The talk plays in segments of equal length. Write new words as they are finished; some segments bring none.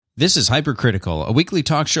This is Hypercritical, a weekly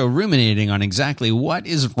talk show ruminating on exactly what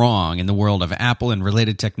is wrong in the world of Apple and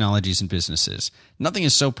related technologies and businesses. Nothing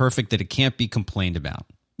is so perfect that it can't be complained about.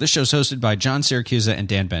 This show is hosted by John Siracusa and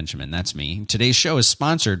Dan Benjamin. That's me. Today's show is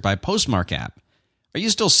sponsored by Postmark app. Are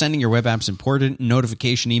you still sending your web apps important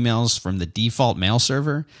notification emails from the default mail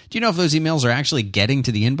server? Do you know if those emails are actually getting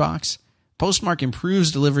to the inbox? Postmark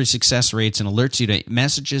improves delivery success rates and alerts you to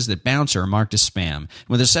messages that bounce or are marked as spam.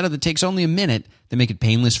 With a setup that takes only a minute, they make it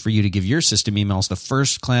painless for you to give your system emails the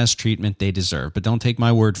first-class treatment they deserve. But don't take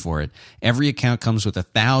my word for it. Every account comes with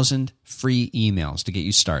 1,000 free emails to get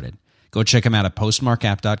you started. Go check them out at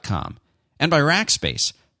postmarkapp.com. And by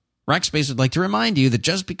Rackspace. Rackspace would like to remind you that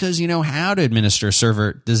just because you know how to administer a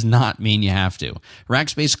server does not mean you have to.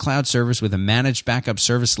 Rackspace Cloud Service with a managed backup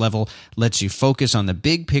service level lets you focus on the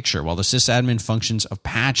big picture while the sysadmin functions of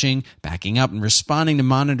patching, backing up, and responding to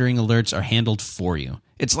monitoring alerts are handled for you.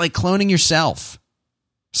 It's like cloning yourself.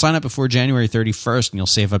 Sign up before January 31st and you'll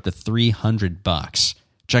save up to $300.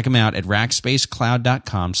 Check them out at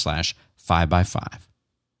rackspacecloud.com/5x5.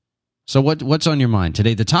 So what's on your mind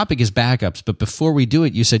today? The topic is backups, but before we do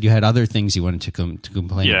it, you said you had other things you wanted to complain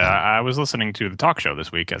about. Yeah, I was listening to the talk show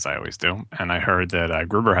this week, as I always do, and I heard that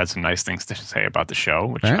Gruber had some nice things to say about the show,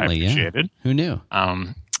 which Apparently, I appreciated. Yeah. Who knew?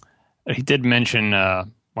 He did mention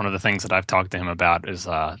one of the things that I've talked to him about is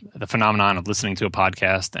the phenomenon of listening to a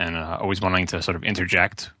podcast and always wanting to sort of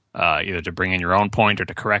interject, either to bring in your own point or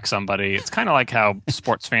to correct somebody. It's kind of like how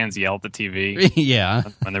sports fans yell at the TV yeah.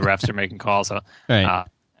 when the refs are making calls. So, right.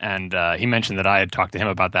 And he mentioned that I had talked to him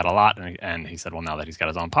about that a lot, and he said, "Well, now that he's got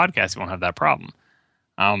his own podcast, he won't have that problem."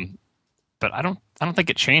 But I don't think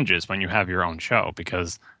it changes when you have your own show,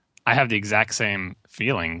 because I have the exact same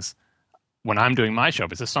feelings when I'm doing my show,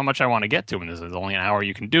 because there's so much I want to get to, and there's only an hour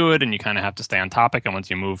you can do it, and you kind of have to stay on topic. And once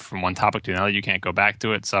you move from one topic to another, you can't go back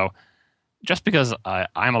to it. So just because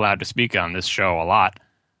I'm allowed to speak on this show a lot,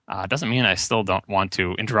 doesn't mean I still don't want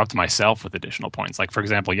to interrupt myself with additional points. Like, for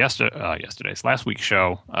example, last week's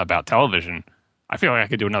show about television, I feel like I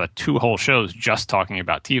could do another 2 whole shows just talking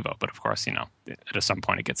about TiVo. But of course, at some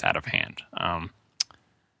point it gets out of hand.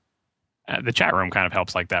 The chat room kind of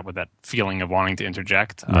helps like that, with that feeling of wanting to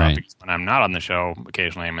interject. Right. Because when I'm not on the show,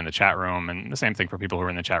 occasionally I'm in the chat room. And the same thing for people who are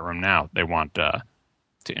in the chat room now. They want to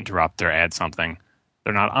interrupt or add something.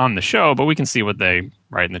 They're not on the show, but we can see what they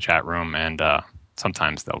write in the chat room, and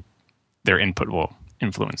sometimes their input will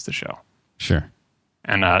influence the show. Sure.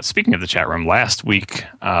 And speaking of the chat room, last week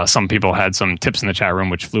some people had some tips in the chat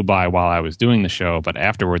room which flew by while I was doing the show, but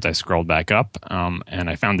afterwards I scrolled back up and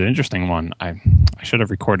I found an interesting one. I should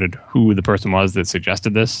have recorded who the person was that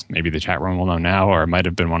suggested this. Maybe the chat room will know now, or it might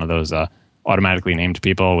have been one of those automatically named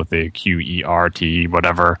people with the QERT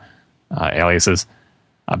whatever aliases.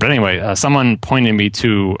 But anyway, someone pointed me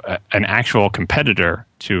to an actual competitor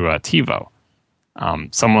to TiVo.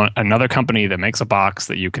 Another company that makes a box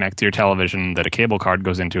that you connect to your television that a cable card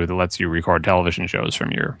goes into that lets you record television shows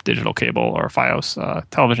from your digital cable or Fios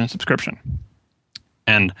television subscription.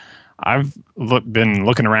 And I've been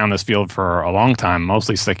looking around this field for a long time,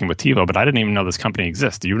 mostly sticking with TiVo, but I didn't even know this company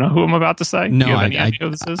exists. Do you know who I'm about to say? No, Do you have any idea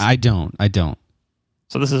who this is? I don't.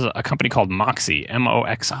 So this is a company called Moxie,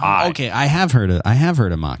 Moxi. Okay, I have heard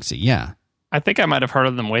of Moxie. Yeah. I think I might have heard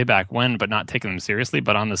of them way back when, but not taken them seriously.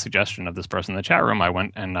 But on the suggestion of this person in the chat room, I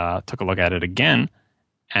went and took a look at it again,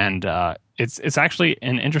 and it's actually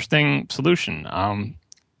an interesting solution.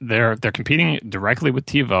 They're competing directly with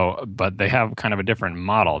TiVo, but they have kind of a different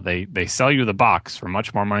model. They sell you the box for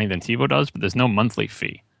much more money than TiVo does, but there's no monthly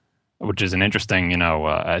fee, which is an interesting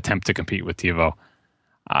attempt to compete with TiVo.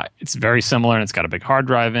 It's very similar, and it's got a big hard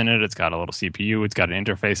drive in it. It's got a little CPU. It's got an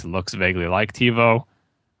interface that looks vaguely like TiVo.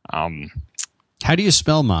 How do you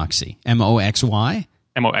spell Moxie? M-O-X-Y?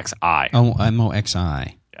 M-O-X-I. Oh,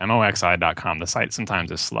 M-O-X-I. MOXI.com. The site sometimes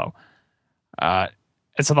is slow. And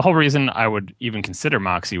so the whole reason I would even consider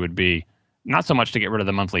Moxie would be not so much to get rid of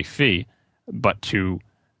the monthly fee, but to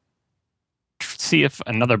see if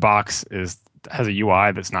another box has a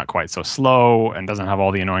UI that's not quite so slow and doesn't have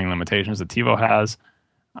all the annoying limitations that TiVo has.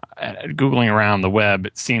 Googling around the web,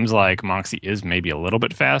 it seems like Moxie is maybe a little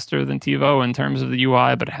bit faster than TiVo in terms of the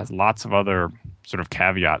UI, but it has lots of other sort of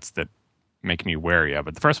caveats that make me wary of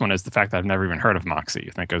it. The first one is the fact that I've never even heard of Moxie.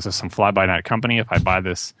 You think, is this some fly-by-night company? If I buy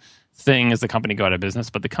this thing, is the company go out of business?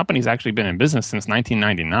 But the company's actually been in business since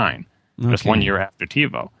 1999, just 1 year after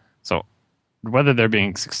TiVo. So whether they're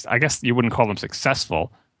being, I guess you wouldn't call them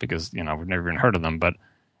successful because, we've never even heard of them,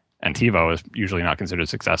 and TiVo is usually not considered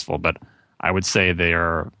successful, but I would say they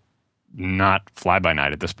are not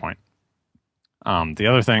fly-by-night at this point. The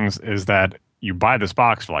other things is that you buy this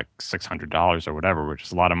box for like $600 or whatever, which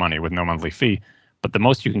is a lot of money with no monthly fee, but the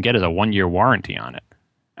most you can get is a 1-year warranty on it.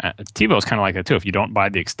 TiVo is kind of like that too. If you don't buy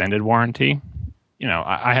the extended warranty,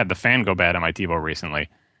 I had the fan go bad on my TiVo recently.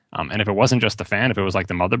 And if it wasn't just the fan, if it was like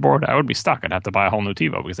the motherboard, I would be stuck. I'd have to buy a whole new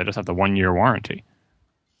TiVo because I just have the 1-year warranty.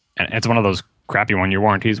 And it's one of those crappy 1-year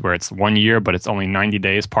warranties where it's 1 year, but it's only 90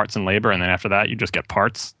 days parts and labor. And then after that, you just get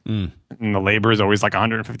parts. And the labor is always like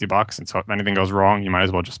 $150. And so if anything goes wrong, you might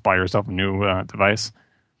as well just buy yourself a new device.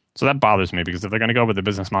 So that bothers me because if they're going to go with the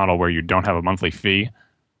business model where you don't have a monthly fee,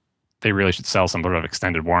 they really should sell some sort of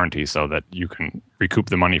extended warranty so that you can recoup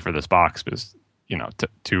the money for this box. Because,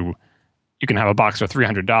 you can have a box for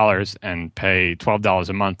 $300 and pay $12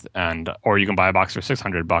 a month, or you can buy a box for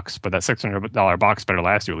 $600, but that $600 box better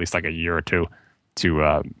last you at least like a year or two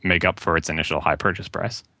to make up for its initial high purchase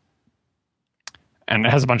price. And it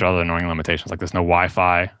has a bunch of other annoying limitations, like there's no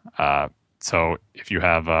Wi-Fi. So if you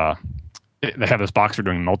have, they have this box for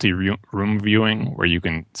doing multi-room viewing, where you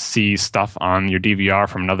can see stuff on your DVR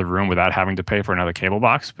from another room without having to pay for another cable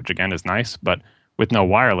box, which again is nice. But with no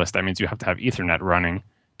wireless, that means you have to have Ethernet running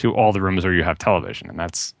to all the rooms where you have television, and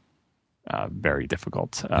that's very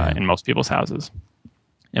difficult in most people's houses.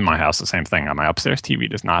 In my house, the same thing. My upstairs TV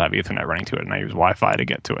does not have Ethernet running to it, and I use Wi-Fi to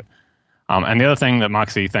get to it. And the other thing that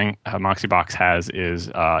Moxie Box has is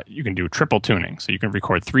you can do triple tuning, so you can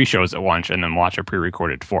record 3 shows at once and then watch a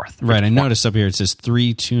pre-recorded 4th. Right. I noticed up here it says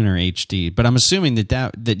 3-tuner HD, but I'm assuming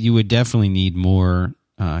that you would definitely need more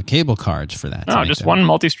cable cards for that. No, just one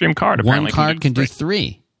multi-stream card. One card can do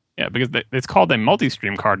 3. Yeah, because it's called a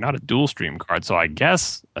multi-stream card, not a dual-stream card. So I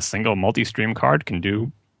guess a single multi-stream card can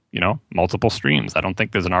do, multiple streams. I don't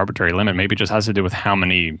think there's an arbitrary limit. Maybe it just has to do with how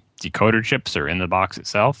many decoder chips are in the box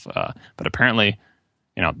itself. But apparently,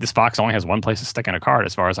 this box only has one place to stick in a card,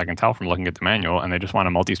 as far as I can tell from looking at the manual, and they just want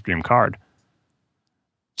a multi-stream card.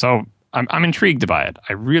 So I'm intrigued by it.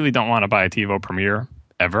 I really don't want to buy a TiVo Premiere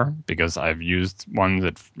ever, because I've used ones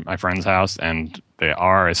at my friend's house, and they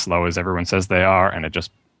are as slow as everyone says they are, and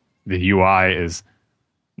the UI is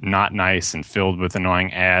not nice and filled with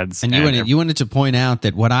annoying ads. And you wanted to point out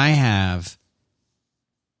that what I have,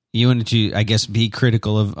 you wanted to, I guess, be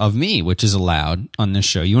critical of me, which is allowed on this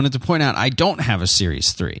show. You wanted to point out I don't have a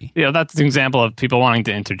Series 3. Yeah, that's an example of people wanting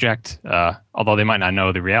to interject, although they might not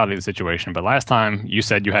know the reality of the situation. But last time you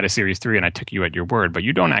said you had a Series 3 and I took you at your word, but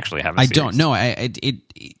you don't actually have a Series 3. I don't know.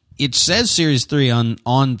 It says Series 3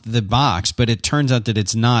 on the box, but it turns out that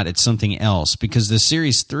it's not. It's something else, because the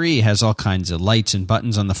Series 3 has all kinds of lights and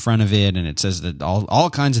buttons on the front of it, and it says that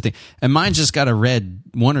all kinds of things. And mine's just got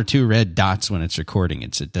 1 or 2 red dots when it's recording.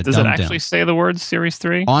 Does it actually say the word Series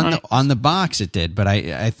 3? On the box it did, but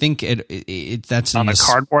I think that's on the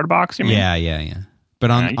cardboard box, you mean? Yeah. But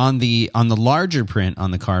on the larger print on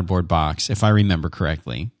the cardboard box, if I remember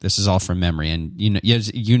correctly, this is all from memory, and you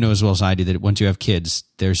know as well as I do that once you have kids,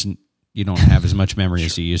 you don't have as much memory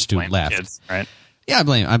as you used to left. Kids, right? Yeah,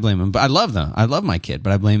 I blame them, but I love them. I love my kid,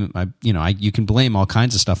 but I blame you can blame all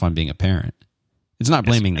kinds of stuff on being a parent. It's not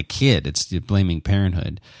blaming the kid; it's blaming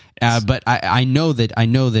parenthood. Yes. But I know that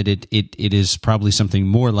it is probably something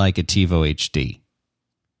more like a TiVo HD.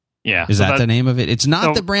 Yeah, is that the name of it? It's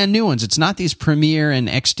not the brand new ones. It's not these Premiere and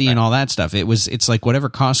XD and all that stuff. It's like whatever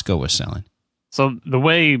Costco was selling. So the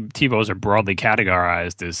way TiVos are broadly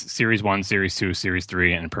categorized is Series 1, Series 2, Series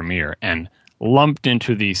 3, and Premiere. And lumped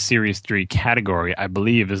into the Series 3 category, I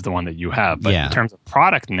believe, is the one that you have. But in terms of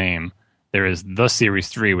product name, there is the Series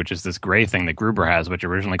 3, which is this gray thing that Gruber has, which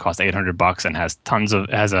originally cost $800 and has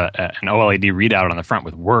an OLED readout on the front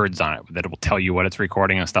with words on it that will tell you what it's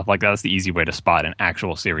recording and stuff like that. That's the easy way to spot an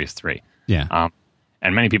actual Series 3. Yeah.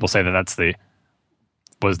 And many people say that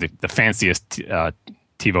was the fanciest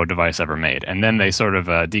TiVo device ever made. And then they sort of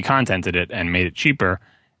decontented it and made it cheaper,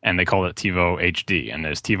 and they called it TiVo HD. And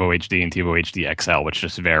there's TiVo HD and TiVo HD XL, which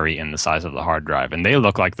just vary in the size of the hard drive. And they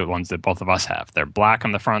look like the ones that both of us have. They're black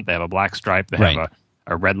on the front. They have a black stripe. They have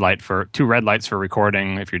a red light two red lights for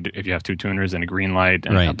recording if you have 2 tuners, and a green light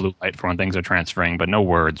and a blue light for when things are transferring, but no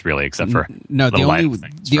words really, except for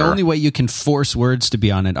the only way you can force words to be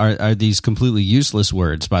on it are these completely useless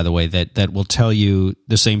words, by the way, that will tell you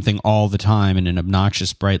the same thing all the time in an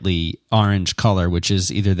obnoxious brightly orange color, which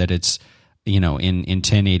is either that it's in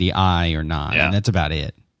 1080i or not, and that's about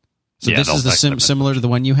it. So this is similar to the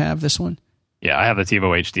one you have. This one. Yeah, I have the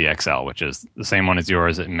TiVo HD XL, which is the same one as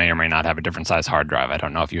yours. It may or may not have a different size hard drive. I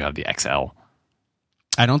don't know if you have the XL.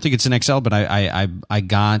 I don't think it's an XL, but I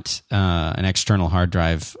got an external hard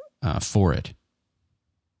drive for it.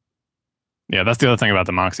 Yeah, that's the other thing about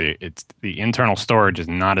the Moxie. It's the internal storage is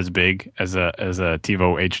not as big as a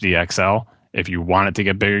TiVo HD XL. If you want it to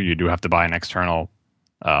get bigger, you do have to buy an external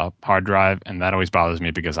hard drive, and that always bothers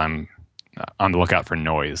me because I'm on the lookout for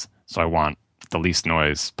noise. So I want the least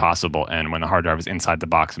noise possible. And when the hard drive is inside the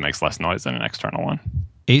box, it makes less noise than an external one.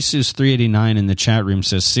 Asus 389 in the chat room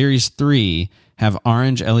says Series 3 have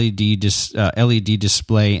orange LED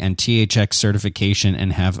display and THX certification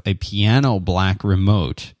and have a piano black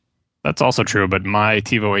remote. That's also true, but my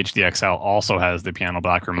TiVo HD-XL also has the piano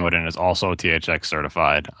black remote and is also THX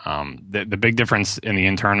certified. The big difference in the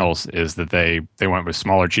internals is that they went with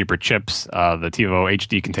smaller, cheaper chips. The TiVo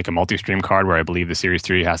HD can take a multi-stream card, where I believe the Series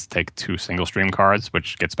 3 has to take 2 single-stream cards,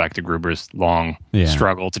 which gets back to Gruber's long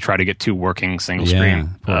struggle to try to get 2 working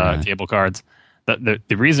single-stream cable cards. The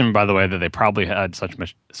reason, by the way, that they probably had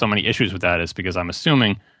so many issues with that is because I'm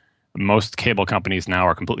assuming most cable companies now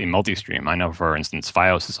are completely multi-stream. I know, for instance,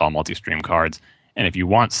 Fios is all multi-stream cards. And if you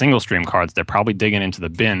want single-stream cards, they're probably digging into the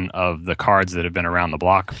bin of the cards that have been around the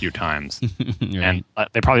block a few times. Right. And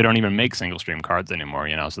they probably don't even make single-stream cards anymore,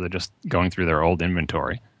 so they're just going through their old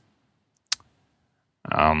inventory.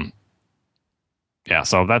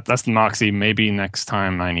 So that's the Moxie. Maybe next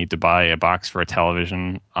time I need to buy a box for a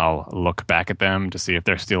television, I'll look back at them to see if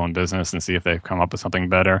they're still in business and see if they've come up with something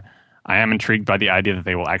better. I am intrigued by the idea that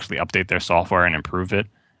they will actually update their software and improve it,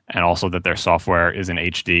 and also that their software is in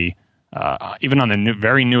HD. Even on the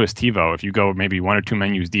very newest TiVo, if you go maybe 1 or 2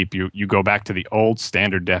 menus deep, you go back to the old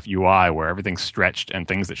standard def UI where everything's stretched and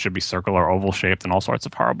things that should be circular or oval shaped and all sorts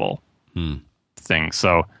of horrible things.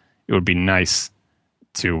 So it would be nice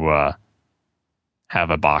to have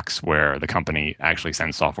a box where the company actually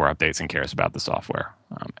sends software updates and cares about the software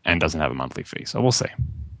and doesn't have a monthly fee. So we'll see.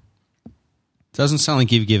 Doesn't sound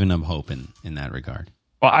like you've given them hope in that regard.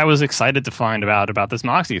 Well, I was excited to find out about this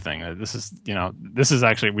Moxie thing. This is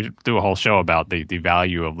actually, we do a whole show about the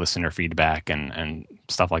value of listener feedback and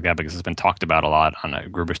stuff like that, because it's been talked about a lot.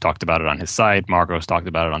 Gruber's talked about it on his site. Marco's talked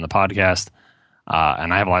about it on the podcast.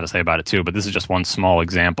 And I have a lot to say about it too, but this is just one small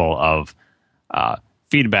example of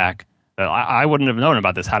feedback that I wouldn't have known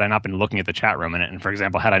about this had I not been looking at the chat room. And for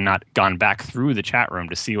example, had I not gone back through the chat room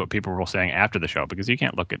to see what people were saying after the show, because you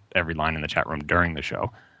can't look at every line in the chat room during the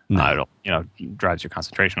show. No. It drives your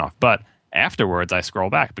concentration off. But afterwards, I scroll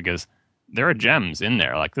back because there are gems in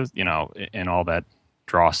there, like this, in all that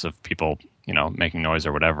dross of people, making noise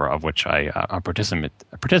or whatever, of which I'm a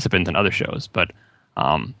participant in other shows. But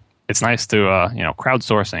it's nice to,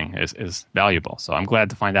 crowdsourcing is valuable. So I'm glad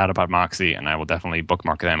to find out about Moxie, and I will definitely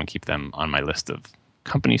bookmark them and keep them on my list of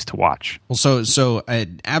companies to watch. Well, so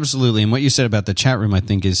absolutely, and what you said about the chat room, I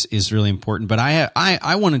think is really important. But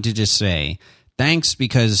I wanted to just say thanks,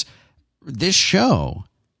 because this show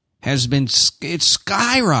has been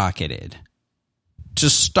skyrocketed to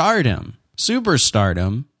stardom, super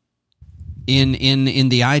stardom, in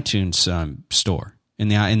the iTunes store. In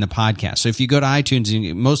the podcast. So if you go to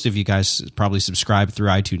iTunes, most of you guys probably subscribe through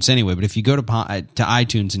iTunes anyway, but if you go to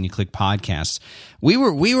iTunes and you click podcasts, we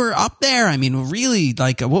were up there. I mean, really,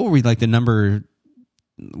 like, what were we, like the number,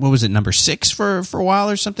 what was it, number 6 for a while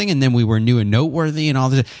or something? And then we were new and noteworthy and all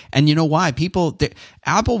this. And you know why?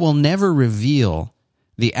 Apple will never reveal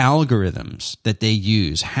the algorithms that they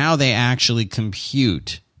use, how they actually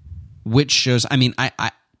compute which shows. I mean,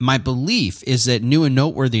 my belief is that new and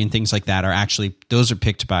noteworthy and things like that those are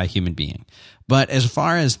picked by a human being. But as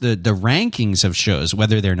far as the rankings of shows,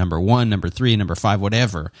 whether they're number 1, number 3, number 5,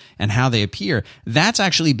 whatever, and how they appear, that's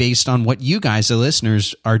actually based on what you guys, the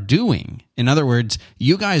listeners, are doing. In other words,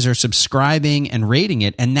 you guys are subscribing and rating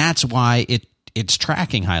it, and that's why it's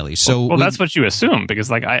tracking highly. So well, that's what you assume, because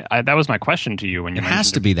like I that was my question to you when you mentioned it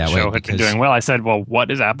has to be that way. Show had been doing well. I said, well, what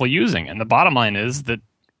is Apple using? And the bottom line is that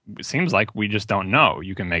it seems like we just don't know.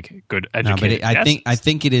 You can make good educated guesses. I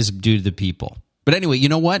think it is due to the people. But anyway, you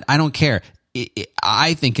know what? I don't care.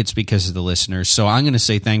 I think it's because of the listeners. So I'm going to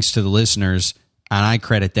say thanks to the listeners, and I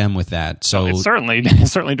credit them with that. So it's certainly due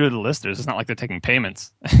to the listeners. It's not like they're taking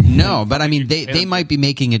payments. No, but I mean they might be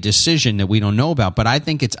making a decision that we don't know about. But I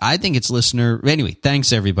think it's listener. Anyway,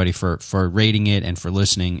 thanks everybody for rating it and for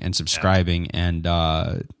listening and subscribing and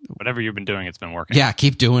whatever you've been doing, it's been working. Yeah,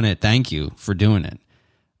 keep doing it. Thank you for doing it.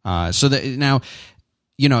 So that now,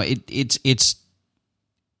 it's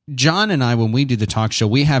John and I, when we do the talk show,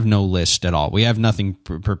 we have no list at all. We have nothing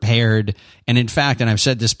prepared. And in fact, and I've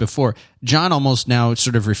said this before, John almost now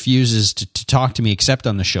sort of refuses to talk to me except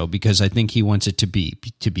on the show, because I think he wants it to be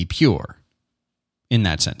pure in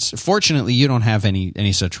that sense. Fortunately, you don't have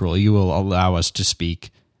any such rule. You will allow us to speak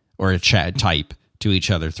or type to each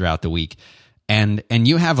other throughout the week. And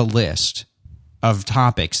you have a list of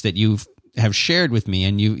topics that you have shared with me,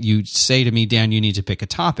 and you say to me, Dan, you need to pick a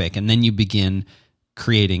topic, and then you begin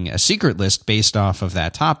creating a secret list based off of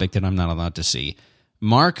that topic that I'm not allowed to see.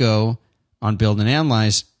 Marco on Build and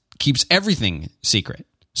Analyze keeps everything secret.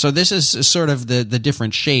 So this is sort of the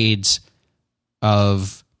different shades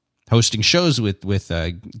of hosting shows with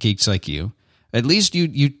geeks like you. At least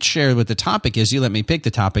you share what the topic is. You let me pick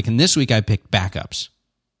the topic, and this week I picked backups.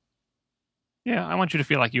 Yeah, I want you to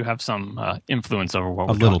feel like you have some influence over what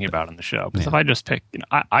we're talking about in the show. Because if I just pick,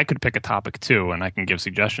 I could pick a topic too, and I can give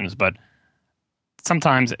suggestions. But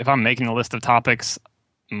sometimes, if I'm making a list of topics,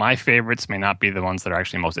 my favorites may not be the ones that are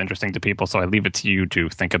actually most interesting to people. So I leave it to you to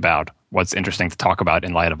think about what's interesting to talk about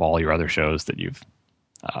in light of all your other shows that you've,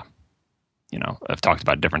 have talked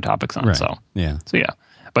about different topics on. Right. So yeah.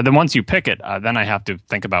 But then once you pick it, then I have to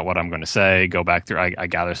think about what I'm going to say. Go back through. I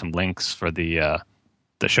gather some links for the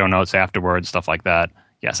show notes afterwards, stuff like that.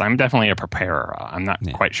 Yes, I'm definitely a preparer. I'm not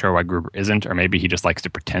quite sure why Gruber isn't, or maybe he just likes to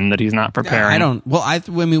pretend that he's not preparing. I don't. Well, I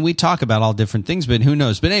mean, we talk about all different things, but who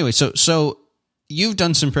knows? But anyway, so you've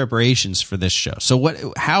done some preparations for this show.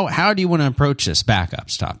 So how do you want to approach this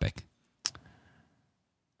backups topic?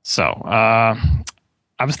 So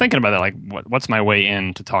I was thinking about that, like what's my way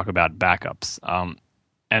in to talk about backups?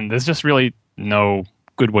 And there's just really no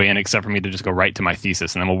good way in except for me to just go right to my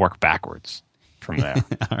thesis, and then we'll work backwards from there.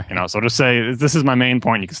 Right. So just say, this is my main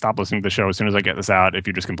point. You can stop listening to the show as soon as I get this out if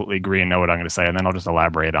you just completely agree and know what I'm going to say, and then I'll just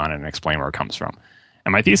elaborate on it and explain where it comes from.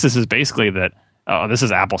 And my thesis is basically that this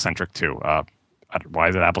is Apple-centric too. Why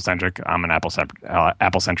is it Apple-centric? I'm an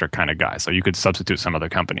Apple-centric kind of guy. So you could substitute some other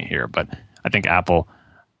company here, but I think Apple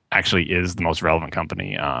actually is the most relevant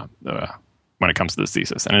company when it comes to this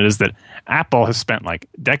thesis. And it is that Apple has spent like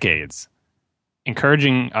decades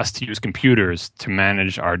encouraging us to use computers to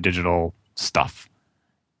manage our digital stuff.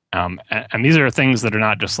 And these are things that are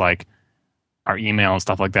not just like our email and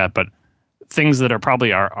stuff like that, but things that are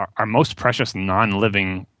probably our most precious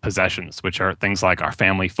non-living possessions, which are things like our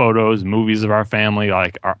family photos, movies of our family,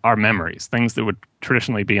 like our memories, things that would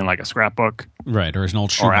traditionally be in like a scrapbook. Right, or an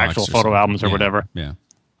old shoebox. Or actual photo albums or whatever. Yeah.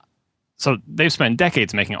 So they've spent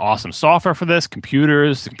decades making awesome software for this,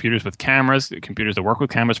 computers with cameras, computers that work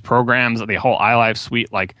with cameras, programs, the whole iLife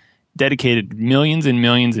suite, like dedicated millions and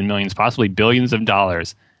millions and millions, possibly billions of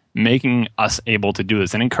dollars, making us able to do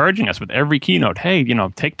this and encouraging us with every keynote. Hey,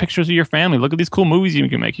 take pictures of your family. Look at these cool movies you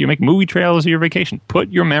can make. You make movie trailers of your vacation.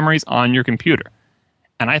 Put your memories on your computer.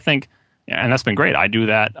 And I think, and that's been great. I do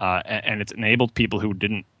that, and it's enabled people who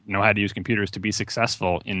didn't know how to use computers to be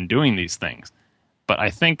successful in doing these things. But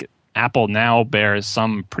I think Apple now bears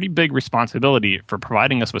some pretty big responsibility for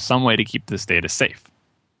providing us with some way to keep this data safe.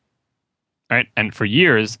 Right? And for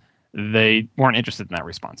years, they weren't interested in that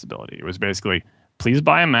responsibility. It was basically, please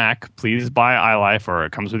buy a Mac, please buy iLife, or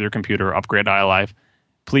it comes with your computer, upgrade to iLife.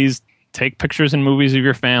 Please take pictures and movies of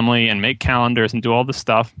your family and make calendars and do all this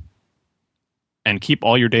stuff and keep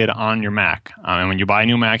all your data on your Mac. And when you buy a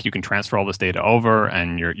new Mac, you can transfer all this data over,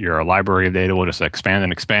 and your library of data will just expand,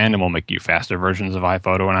 and we'll make you faster versions of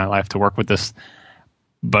iPhoto and iLife to work with this.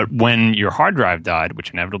 But when your hard drive died, which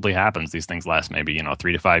inevitably happens, these things last maybe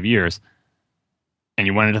 3 to 5 years, and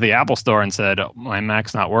you went into the Apple store and said, my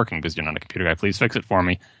Mac's not working because you're not a computer guy, please fix it for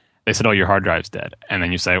me. They said, your hard drive's dead. And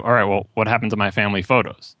then you say, all right, well, what happened to my family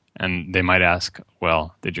photos? And they might ask,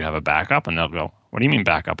 well, did you have a backup? And they'll go, what do you mean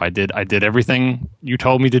backup? I did everything you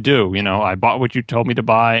told me to do. I bought what you told me to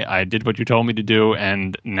buy. I did what you told me to do.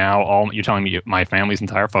 And now you're telling me my family's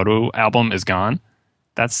entire photo album is gone?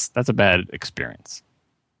 That's a bad experience.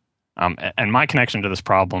 And my connection to this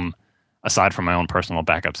problem, aside from my own personal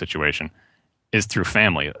backup situation, is through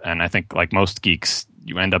family. And I think, like most geeks,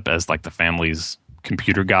 you end up as like the family's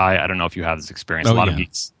computer guy. I don't know if you have this experience. A lot of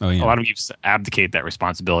geeks abdicate that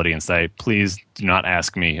responsibility and say, please do not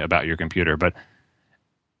ask me about your computer. But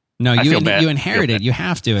no, you inherit it. You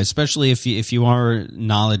have to, especially if you are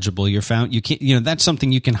knowledgeable. You can't. That's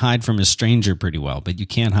something you can hide from a stranger pretty well, but you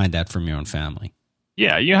can't hide that from your own family.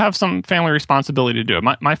 Yeah, you have some family responsibility to do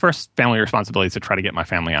it. My first family responsibility is to try to get my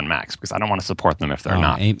family on Macs because I don't want to support them if they're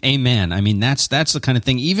not. Amen. I mean, that's the kind of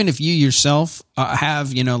thing. Even if you yourself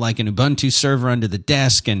have like an Ubuntu server under the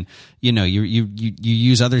desk, and you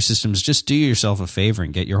use other systems, just do yourself a favor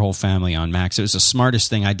and get your whole family on Macs. It was the smartest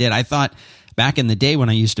thing I did. I thought back in the day when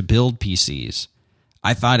I used to build PCs,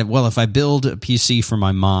 I thought, well, if I build a PC for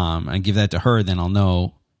my mom and give that to her, then I'll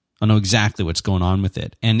know exactly what's going on with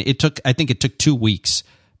it. And I think it took 2 weeks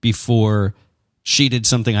before she did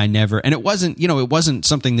something I never, and it wasn't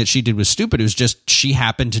something that she did was stupid. It was just, she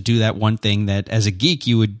happened to do that one thing that as a geek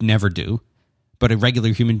you would never do, but a regular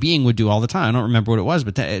human being would do all the time. I don't remember what it was,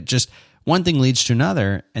 but it just, one thing leads to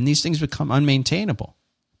another, and these things become unmaintainable.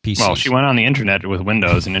 PCs. Well, she went on the internet with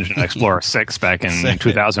Windows and Internet Explorer 6 back in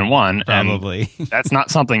 2001. Probably. And that's not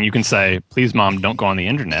something you can say, please, Mom, don't go on the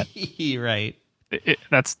internet. Right.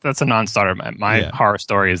 That's a non-starter. My horror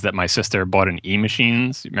story is that my sister bought an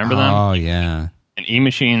E-Machines. You remember them? Oh, yeah. an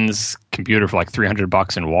E-Machines computer for like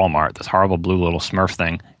 $300 in Walmart, this horrible blue little Smurf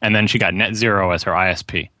thing. And then she got NetZero as her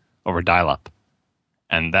ISP over dial-up.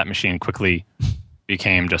 And that machine quickly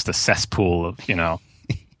became just a cesspool of, a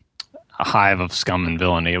hive of scum and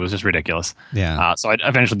villainy. It was just ridiculous. Yeah. So I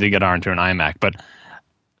eventually did get onto an iMac.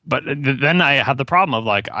 But then I had the problem of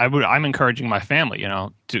like, I'm encouraging my family,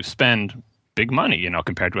 to spend big money,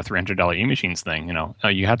 compared to a $300 E-Machines thing.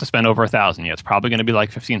 You have to spend over $1,000. Yeah, it's probably going to be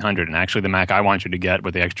like $1,500. And actually, the Mac I want you to get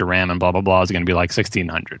with the extra RAM and blah blah blah is going to be like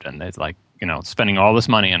 $1,600. And it's like, spending all this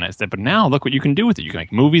money. And I said, but now look what you can do with it. You can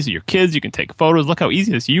make movies of your kids. You can take photos. Look how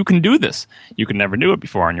easy it is. You can do this. You could never do it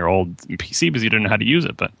before on your old PC because you didn't know how to use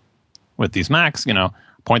it. But with these Macs,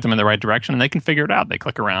 point them in the right direction, and they can figure it out. They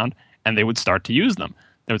click around, and they would start to use them.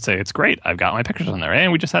 They would say, it's great. I've got my pictures on there.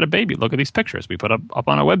 And we just had a baby. Look at these pictures. We put up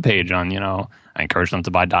on a web page on, I encourage them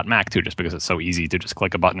to buy .Mac too, just because it's so easy to just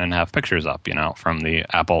click a button and have pictures up, from the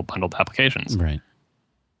Apple bundled applications. Right.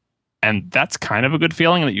 And that's kind of a good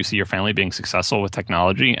feeling that you see your family being successful with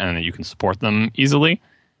technology and that you can support them easily.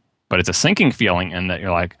 But it's a sinking feeling in that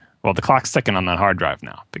you're like, well, the clock's ticking on that hard drive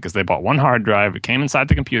now because they bought one hard drive. It came inside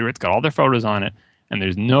the computer. It's got all their photos on it. And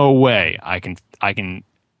there's no way I can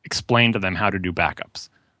explain to them how to do backups.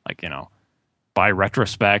 Like, buy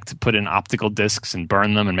retrospect, put in optical discs and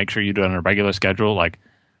burn them and make sure you do it on a regular schedule. Like,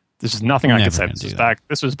 there's just nothing I could say.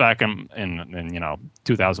 This was back in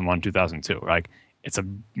 2001, 2002. Like, it's a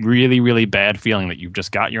really, really bad feeling that you've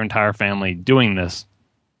just got your entire family doing this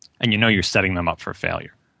and you're setting them up for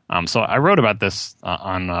failure. So I wrote about this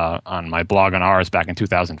on my blog on ours back in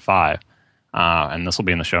 2005, and this will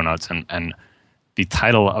be in the show notes. And the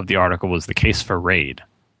title of the article was "The Case for RAID,"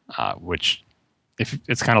 which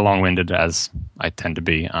it's kind of long-winded, as I tend to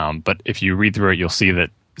be. But if you read through it, you'll see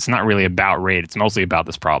that it's not really about RAID. It's mostly about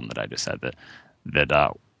this problem that I just said,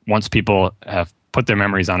 that once people have put their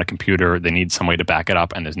memories on a computer, they need some way to back it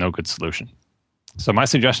up, and there's no good solution. So my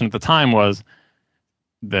suggestion at the time was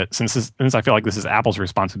that since I feel like this is Apple's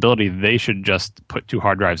responsibility, they should just put 2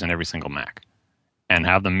 hard drives in every single Mac and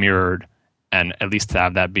have them mirrored, and at least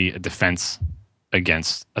have that be a defense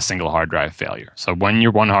against a single hard drive failure. So when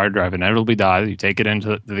your one hard drive inevitably dies, you take it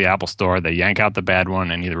into the Apple store, they yank out the bad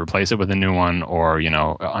one and either replace it with a new one or,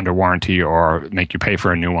 under warranty or make you pay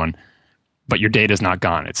for a new one. But your data is not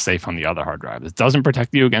gone. It's safe on the other hard drive. It doesn't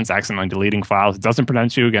protect you against accidentally deleting files. It doesn't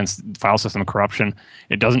protect you against file system corruption.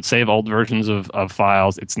 It doesn't save old versions of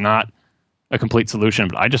files. It's not a complete solution.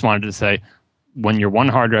 But I just wanted to say, when your one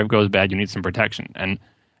hard drive goes bad, you need some protection. And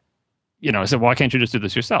I said, why can't you just do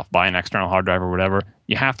this yourself? Buy an external hard drive or whatever.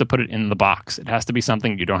 You have to put it in the box. It has to be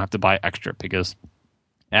something you don't have to buy extra, because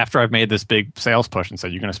after I've made this big sales push and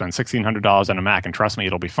said, you're going to spend $1,600 on a Mac, and trust me,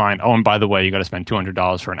 it'll be fine. Oh, and by the way, you got to spend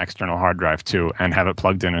 $200 for an external hard drive too, and have it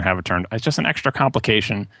plugged in and have it turned. It's just an extra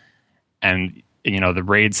complication. And, the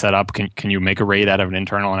RAID setup, can you make a RAID out of an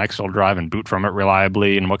internal and external drive and boot from it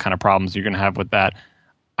reliably? And what kind of problems you're going to have with that?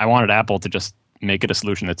 I wanted Apple to just make it a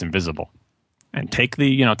solution that's invisible. And take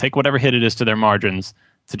whatever hit it is to their margins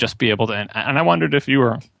to just be able to. And I wondered, if you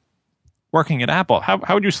were working at Apple, how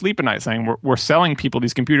would you sleep at night saying we're selling people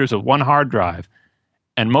these computers with one hard drive,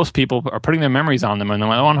 and most people are putting their memories on them, and then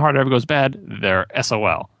when one hard drive goes bad, they're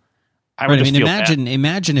SOL.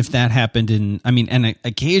 Imagine if that happened and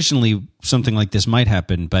occasionally something like this might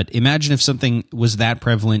happen, but imagine if something was that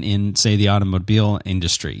prevalent in, say, the automobile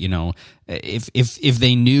industry. If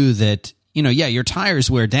they knew that, your tires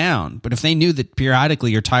wear down, but if they knew that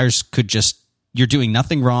periodically your tires you're doing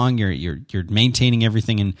nothing wrong, you're maintaining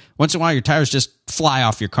everything, and once in a while your tires just fly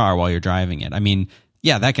off your car while you're driving it.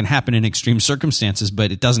 That can happen in extreme circumstances,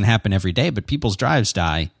 but it doesn't happen every day. But people's drives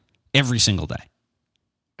die every single day.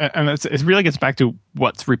 And it really gets back to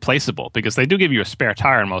what's replaceable, because they do give you a spare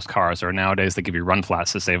tire in most cars, or nowadays they give you run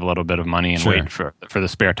flats to save a little bit of money and wait for the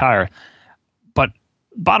spare tire. But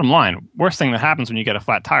bottom line, worst thing that happens when you get a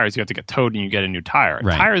flat tire is you have to get towed and you get a new tire.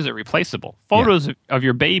 Right. Tires are replaceable. Photos of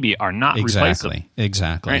your baby are not replaceable.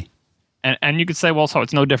 Exactly. Right? And you could say, well, so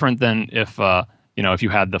it's no different than if you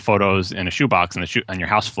had the photos in a shoebox and your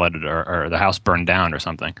house flooded or the house burned down or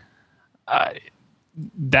something.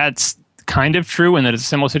 That's kind of true in that it's a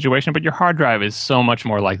similar situation, but your hard drive is so much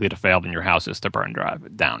more likely to fail than your house is to burn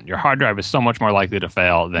down. Your hard drive is so much more likely to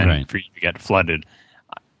fail than for you to get flooded.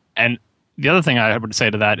 And the other thing I would say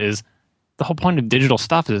to that is the whole point of digital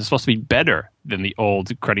stuff is it's supposed to be better than the old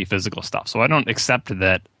cruddy physical stuff. So I don't accept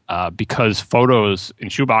that because photos in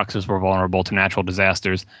shoeboxes were vulnerable to natural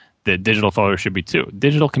disasters, that digital photos should be too.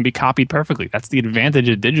 Digital can be copied perfectly. That's the advantage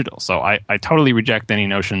of digital. So I totally reject any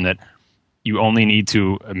notion that you only need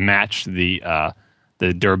to match the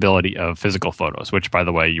the durability of physical photos, which, by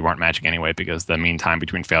the way, you weren't matching anyway because the mean time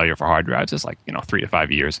between failure for hard drives is 3 to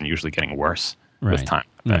 5 years and usually getting worse with time.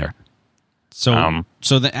 Better. Right.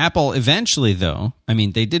 So the Apple eventually, though,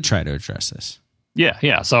 they did try to address this.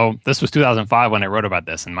 Yeah. So this was 2005 when I wrote about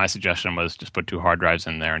this, and my suggestion was just put 2 hard drives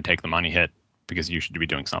in there and take the money hit because you should be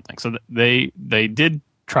doing something. So they did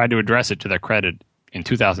try to address it, to their credit, in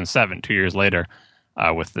 2007, 2 years later,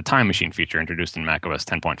 with the Time Machine feature introduced in macOS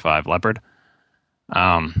 10.5 Leopard.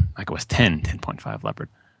 macOS 10.5 Leopard.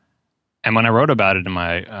 And when I wrote about it in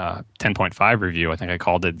my 10.5 review, I think I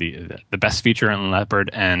called it the best feature in Leopard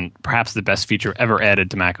and perhaps the best feature ever added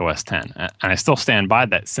to macOS 10. And I still stand by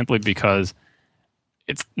that simply because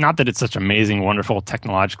it's not that it's such amazing, wonderful,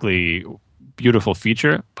 technologically beautiful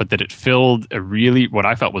feature, but that it filled what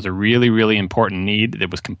I felt was a really, really important need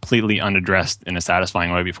that was completely unaddressed in a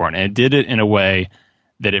satisfying way before. And it did it in a way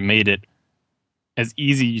that it made it as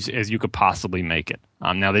easy as you could possibly make it.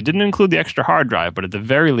 Now, they didn't include the extra hard drive, but at the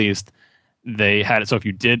very least, they had it. So if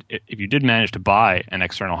you did manage to buy an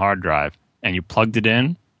external hard drive and you plugged it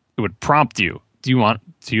in, it would prompt you, do you want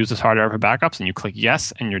to use this hard drive for backups? And you click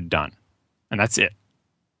yes, and you're done. And that's it.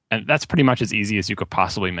 And that's pretty much as easy as you could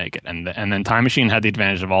possibly make it. And then Time Machine had the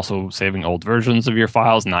advantage of also saving old versions of your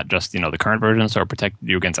files, not just the current version, so it protected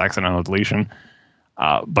you against accidental deletion.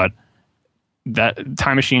 But that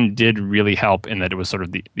Time Machine did really help in that it was sort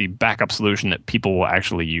of the backup solution that people will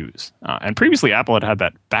actually use. And previously, Apple had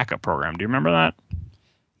that backup program. Do you remember that?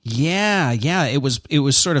 Yeah. It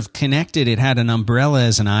was sort of connected. It had an umbrella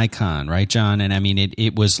as an icon, right, John? And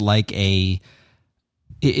it was like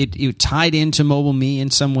it tied into MobileMe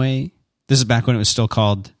in some way. This is back when it was still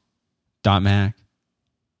called .Mac.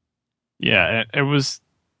 Yeah, it was.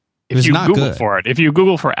 If you Google for it, if you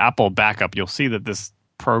Google for Apple backup, you'll see that this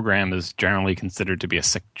program is generally considered to be a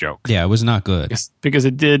sick joke. Yeah, it was not good. Because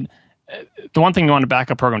it did. The one thing you want a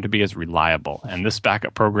backup program to be is reliable. And this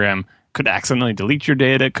backup program could accidentally delete your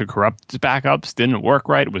data, could corrupt backups, didn't work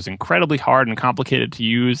right. It was incredibly hard and complicated to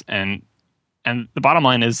use. And the bottom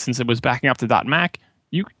line is, since it was backing up to .Mac,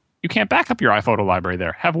 you can't back up your iPhoto library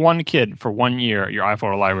there. Have one kid for 1 year, your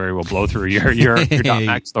iPhoto library will blow through your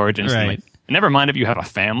 .Mac storage instantly. Right. And never mind if you have a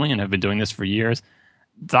family and have been doing this for years.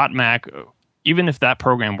 .Mac, even if that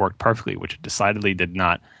program worked perfectly, which it decidedly did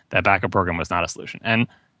not, that backup program was not a solution. And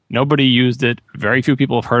nobody used it. Very few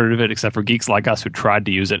people have heard of it except for geeks like us who tried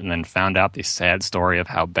to use it and then found out the sad story of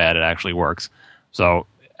how bad it actually works. So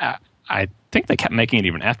I think they kept making it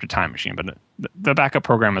even after Time Machine, but the backup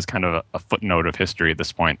program is kind of a footnote of history at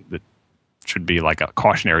this point that should be like a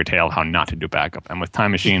cautionary tale of how not to do backup. And with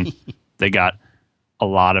Time Machine, they got a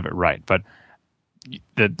lot of it right. But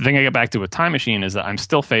the thing I get back to with Time Machine is that I'm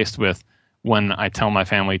still faced with, when I tell my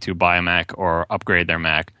family to buy a Mac or upgrade their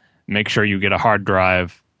Mac, make sure you get a hard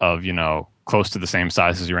drive of, close to the same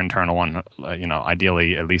size as your internal one,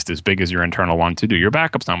 ideally at least as big as your internal one to do your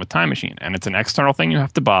backups on with Time Machine. And it's an external thing you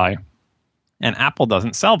have to buy, and Apple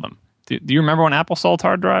doesn't sell them. Do you remember when Apple sold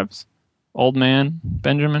hard drives? Old man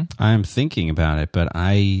Benjamin? I'm thinking about it, but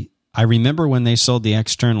I remember when they sold the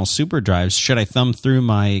external super drives. Should I thumb through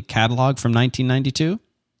my catalog from 1992?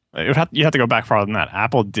 You have to go back farther than that.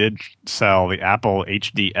 Apple did sell the Apple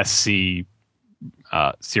HDSC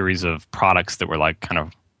series of products that were like kind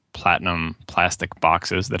of platinum plastic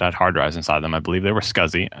boxes that had hard drives inside them. I believe they were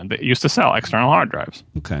SCSI, and they used to sell external hard drives.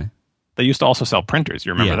 Okay. They used to also sell printers.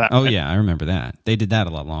 You remember that? Oh, right? Yeah, I remember that. They did that a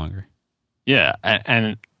lot longer. Yeah,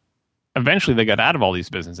 and eventually they got out of all these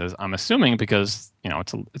businesses, I'm assuming because,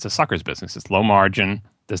 it's a sucker's business. It's low margin.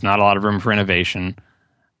 There's not a lot of room for innovation.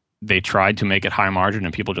 They tried to make it high margin,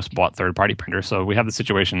 and people just bought third-party printers. So we have the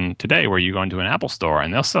situation today where you go into an Apple store,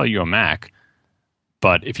 and they'll sell you a Mac.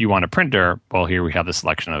 But if you want a printer, well, here we have the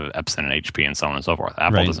selection of Epson and HP and so on and so forth.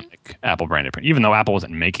 Apple doesn't make Apple-branded printers. Even though Apple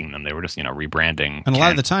wasn't making them, they were just, rebranding. And a lot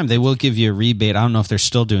of the time, they will give you a rebate. I don't know if they're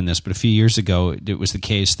still doing this, but a few years ago, it was the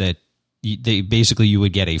case that you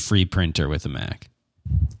would get a free printer with a Mac.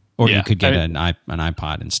 Or you could get an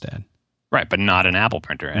iPod instead. Right, but not an Apple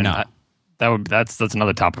printer. And no. That's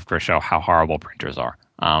another topic for a show, how horrible printers are.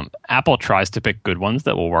 Apple tries to pick good ones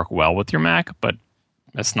that will work well with your Mac, but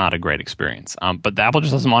that's not a great experience. But Apple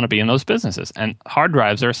just doesn't want to be in those businesses. And hard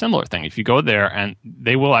drives are a similar thing. If you go there, and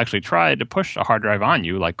they will actually try to push a hard drive on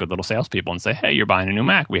you like good little salespeople and say, hey, you're buying a new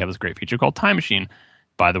Mac. We have this great feature called Time Machine.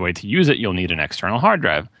 By the way, to use it, you'll need an external hard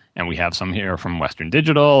drive. And we have some here from Western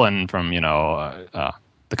Digital and from,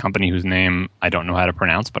 the company whose name I don't know how to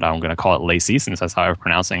pronounce, but I'm going to call it Lacey, since that's how I've been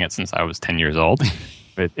pronouncing it since I was 10 years old.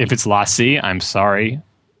 But if it's Lassie, I'm sorry.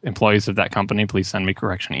 Employees of that company, please send me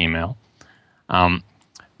correction email.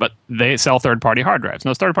 But they sell third-party hard drives. And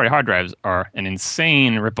those third-party hard drives are an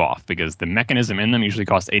insane ripoff because the mechanism in them usually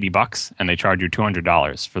costs $80, and they charge you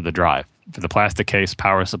 $200 for the drive, for the plastic case,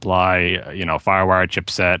 power supply, FireWire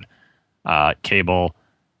chipset, cable,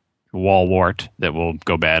 wall wart that will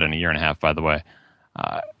go bad in a year and a half. By the way,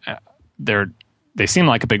 they seem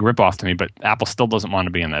like a big ripoff to me, but Apple still doesn't want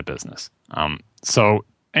to be in that business. So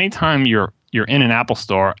anytime you're in an Apple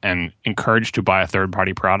store and encouraged to buy a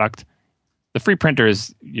third-party product, the free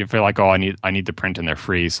printers, you feel like, I need to print and they're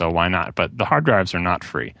free, so why not? But the hard drives are not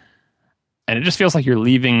free. And it just feels like you're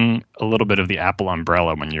leaving a little bit of the Apple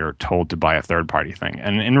umbrella when you're told to buy a third-party thing.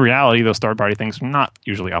 And in reality, those third-party things are not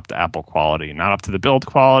usually up to Apple quality, not up to the build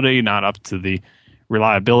quality, not up to the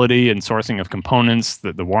reliability and sourcing of components.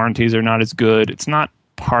 The warranties are not as good. It's not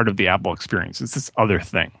part of the Apple experience. It's this other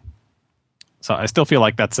thing. So I still feel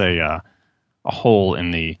like that's a hole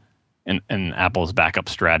in Apple's backup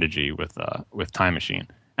strategy with Time Machine.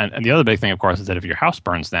 And the other big thing, of course, is that if your house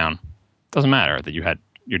burns down, it doesn't matter that you had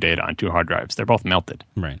your data on 2 hard drives. They're both melted.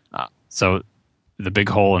 Right. So the big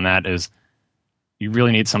hole in that is you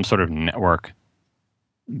really need some sort of network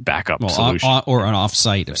backup solution. Or an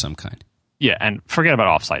offsite of some kind. Yeah, and forget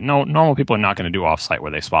about offsite. No, normal people are not going to do offsite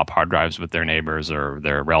where they swap hard drives with their neighbors or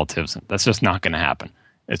their relatives. That's just not going to happen.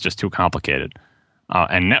 It's just too complicated.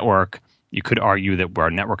 And network, you could argue that our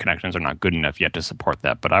network connections are not good enough yet to support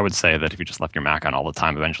that. But I would say that if you just left your Mac on all the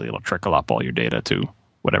time, eventually it'll trickle up all your data to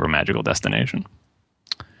whatever magical destination.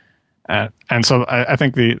 And so I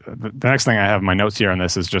think the next thing I have in my notes here on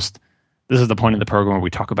this is just, this is the point of the program where we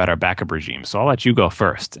talk about our backup regime. So I'll let you go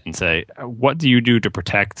first and say, what do you do to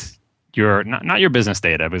protect your, not your business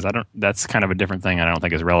data, because that's kind of a different thing. I don't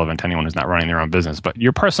think is relevant to anyone who's not running their own business, but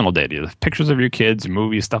your personal data, the pictures of your kids,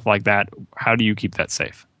 movies, stuff like that. How do you keep that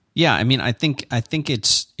safe? Yeah, I mean, I think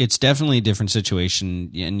it's definitely a different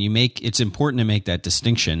situation, and it's important to make that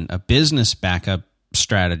distinction. A business backup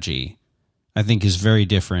strategy, I think, is very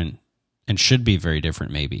different and should be very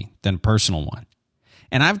different, maybe, than a personal one.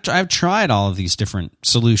 And I've tried all of these different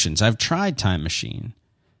solutions. I've tried Time Machine,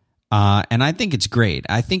 and I think it's great.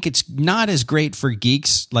 I think it's not as great for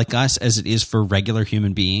geeks like us as it is for regular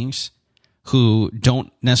human beings who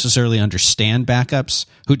don't necessarily understand backups,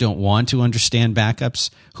 who don't want to understand backups,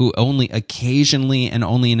 who only occasionally and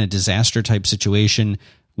only in a disaster type situation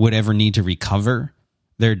would ever need to recover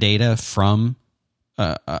their data from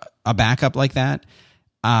a backup like that.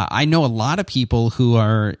 I know a lot of people who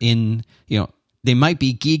are they might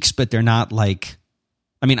be geeks, but they're not like,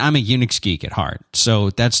 I mean, I'm a Unix geek at heart, so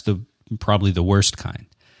that's probably the worst kind.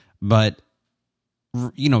 But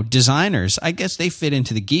designers, I guess they fit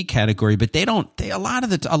into the geek category, but a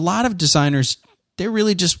lot of designers, they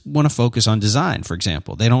really just want to focus on design. For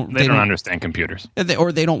example, they don't understand computers,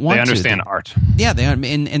 or they don't want to. They understand art. Yeah,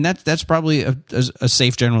 and that's probably a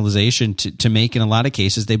safe generalization to make. In a lot of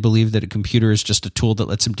cases, they believe that a computer is just a tool that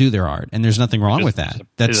lets them do their art, and there's nothing wrong with that.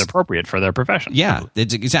 That's appropriate for their profession. Yeah,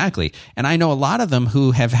 it's exactly. And I know a lot of them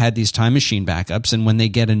who have had these Time Machine backups, and when they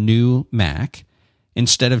get a new Mac,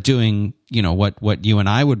 instead of doing what you and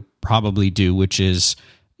I would probably do, which is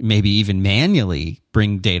maybe even manually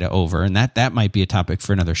bring data over, and that might be a topic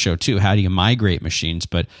for another show too. How do you migrate machines?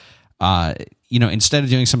 But instead of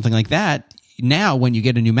doing something like that, now when you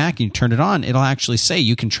get a new Mac and you turn it on, it'll actually say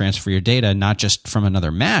you can transfer your data not just from another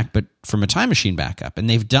Mac, but from a Time Machine backup. And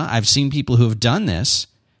I've seen people who have done this,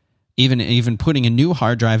 even putting a new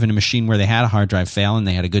hard drive in a machine where they had a hard drive fail and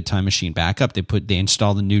they had a good Time Machine backup. They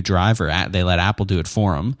installed a new drive, or they let Apple do it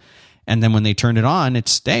for them. And then when they turn it on,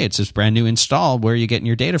 it's this brand new install. Where are you getting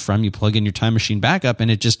your data from? You plug in your Time Machine backup,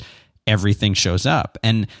 and everything shows up.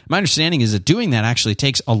 And my understanding is that doing that actually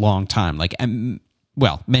takes a long time,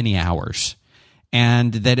 many hours,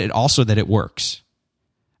 and that it works.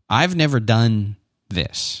 I've never done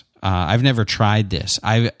this. I've never tried this.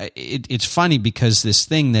 It's funny because this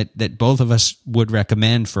thing that both of us would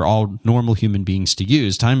recommend for all normal human beings to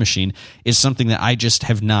use, Time Machine, is something that I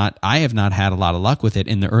have not had a lot of luck with it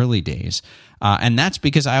in the early days. And that's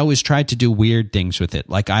because I always tried to do weird things with it.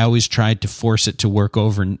 Like I always tried to force it to work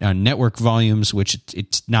over network volumes, which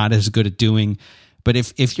it's not as good at doing. But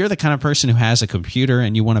if you're the kind of person who has a computer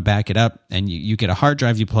and you want to back it up and you get a hard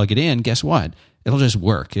drive, you plug it in, guess what? It'll just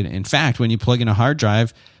work. In fact, when you plug in a hard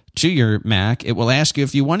drive to your Mac, it will ask you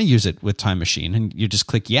if you want to use it with Time Machine, and you just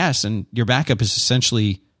click yes, and your backup is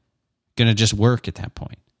essentially going to just work at that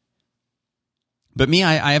point. But me,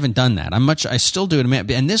 I haven't done that. I still do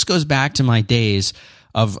it, and this goes back to my days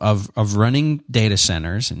of running data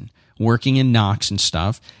centers and working in Knox and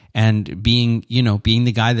stuff, and being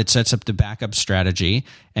the guy that sets up the backup strategy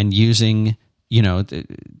and using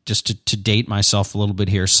just to date myself a little bit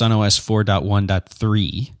here, SunOS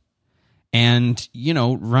 4.1.3, and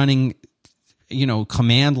running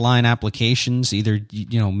command line applications, either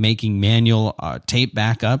making manual tape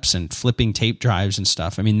backups and flipping tape drives and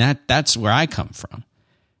stuff. I mean, that's where I come from.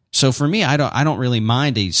 So for me, I don't really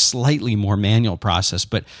mind a slightly more manual process.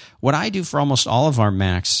 But what I do for almost all of our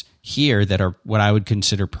Macs here that are what I would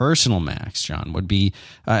consider personal Macs, John, would be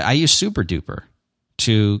I use SuperDuper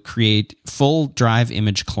to create full drive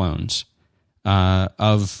image clones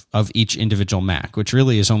of each individual Mac, which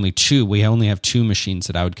really is only two. We only have two machines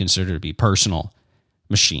that I would consider to be personal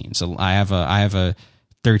machines. So I have a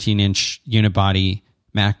 13-inch unibody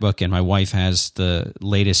MacBook, and my wife has the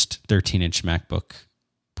latest 13-inch MacBook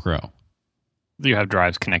Pro. Do you have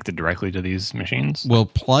drives connected directly to these machines? We'll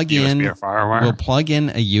plug USB or FireWire? We'll plug in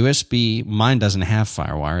a USB. Mine doesn't have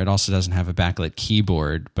FireWire. It also doesn't have a backlit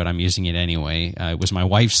keyboard, but I'm using it anyway. It was my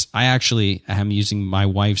wife's. I actually am using my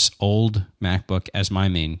wife's old MacBook as my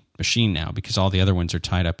main machine now because all the other ones are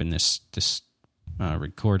tied up in this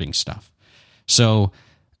recording stuff. So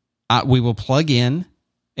we will plug in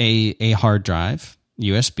a hard drive,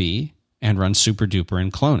 USB, and run SuperDuper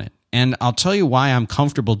and clone it. And I'll tell you why I'm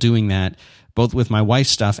comfortable doing that, both with my wife's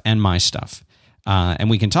stuff and my stuff. And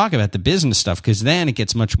we can talk about the business stuff because then it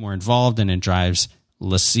gets much more involved and it drives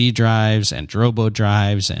LaCie drives and Drobo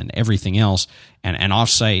drives and everything else and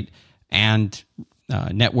offsite and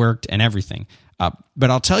networked and everything. But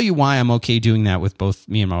I'll tell you why I'm okay doing that with both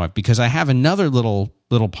me and my wife, because I have another little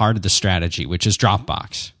part of the strategy, which is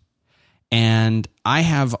Dropbox. And I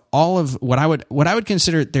have all of what I would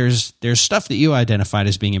consider there's stuff that you identified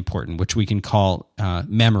as being important, which we can call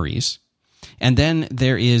memories. And then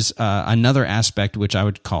there is another aspect which I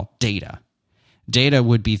would call data. Data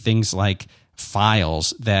would be things like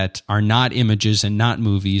files that are not images and not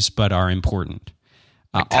movies, but are important.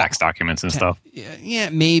 Like tax documents and stuff. Yeah,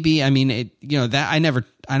 maybe. I mean, that I never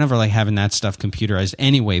like having that stuff computerized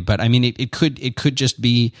anyway. But I mean, it could just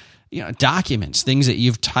be documents, things that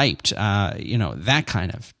you've typed, that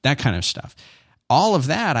kind of stuff. All of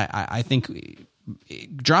that, I think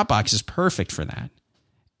Dropbox is perfect for that.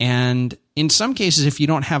 And in some cases, if you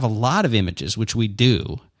don't have a lot of images, which we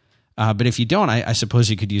do, but if you don't, I suppose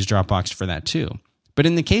you could use Dropbox for that too. But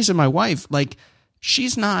in the case of my wife, like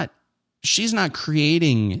she's not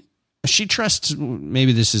creating. She trusts.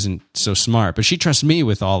 Maybe this isn't so smart, but she trusts me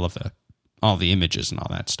with all the images and all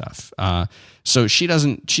that stuff. So she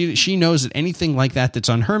doesn't. She knows that anything like that that's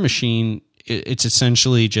on her machine, it's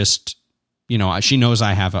essentially just. She knows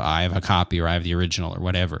I have a copy or I have the original or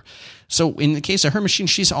whatever. So in the case of her machine,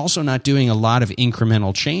 she's also not doing a lot of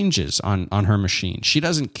incremental changes on her machine. She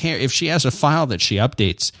doesn't care if she has a file that she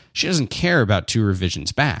updates. She doesn't care about 2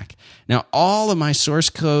 revisions back. Now, all of my source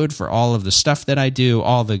code for all of the stuff that I do,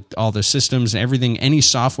 all the systems and everything, any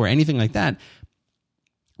software, anything like that,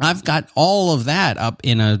 I've got all of that up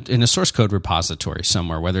in a source code repository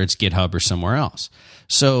somewhere, whether it's GitHub or somewhere else.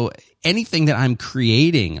 So anything that I'm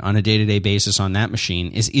creating on a day-to-day basis on that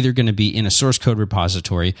machine is either going to be in a source code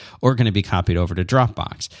repository or going to be copied over to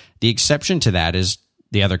Dropbox. The exception to that is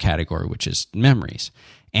the other category, which is memories.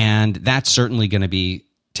 And that's certainly going to be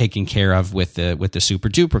taken care of with the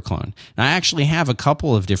SuperDuper clone. Now, I actually have a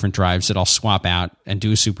couple of different drives that I'll swap out and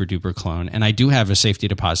do a SuperDuper clone, and I do have a safety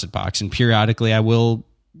deposit box, and periodically I will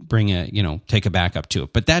take a backup to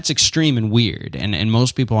it. But that's extreme and weird, and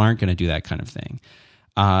most people aren't going to do that kind of thing.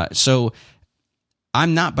 So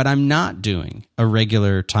I'm not doing a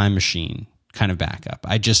regular time machine kind of backup.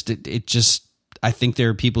 I think there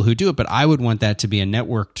are people who do it, but I would want that to be a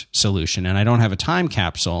networked solution, and I don't have a time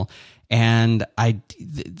capsule. And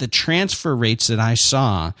the transfer rates that I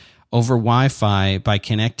saw over Wi-Fi by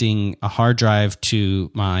connecting a hard drive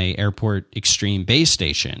to my Airport Extreme base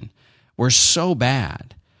station were so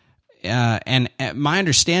bad. And my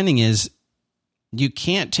understanding is you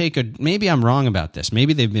can't take maybe I'm wrong about this.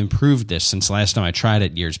 Maybe they've improved this since last time I tried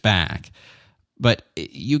it years back. But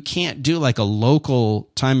you can't do like a local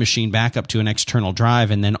time machine backup to an external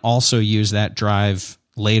drive and then also use that drive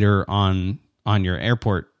later on your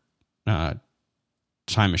airport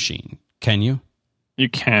time machine. Can you? You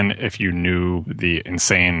can if you knew the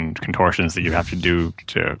insane contortions that you have to do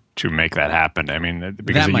to make that happen. I mean,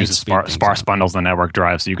 because it uses sparse bundles on the network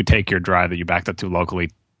drive, so you could take your drive that you backed up to locally,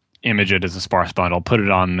 image it as a sparse bundle, put it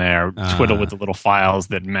on there, twiddle with the little files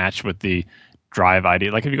that match with the drive ID.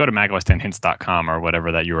 Like if you go to macOS10hints.com or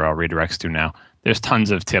whatever that URL redirects to now, there's tons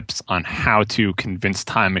of tips on how to convince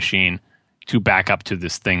Time Machine to back up to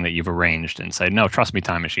this thing that you've arranged and say, no, trust me,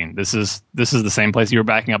 Time Machine. This is the same place you were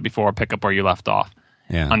backing up before, pick up where you left off.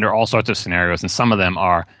 Yeah. Under all sorts of scenarios. And some of them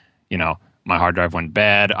are, my hard drive went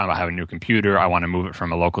bad. I have a new computer. I want to move it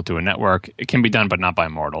from a local to a network. It can be done, but not by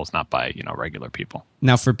mortals, not by regular people.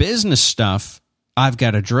 Now, for business stuff, I've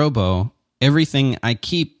got a Drobo. Everything I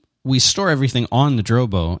keep, we store everything on the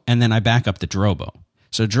Drobo, and then I back up the Drobo.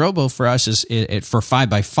 So Drobo for us is for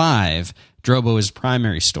 5x5. Drobo is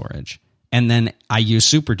primary storage, and then I use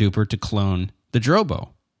SuperDuper to clone the Drobo,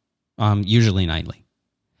 usually nightly.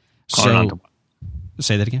 Clone it onto what?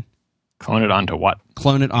 Say that again. Clone it onto what?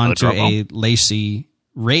 Clone it onto a LaCie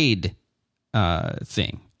RAID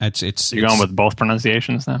thing. You're going with both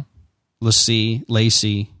pronunciations now?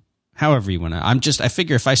 LaCie, however you want to. I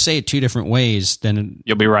figure if I say it two different ways, then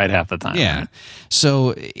you'll be right half the time. Yeah. Right?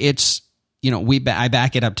 So it's I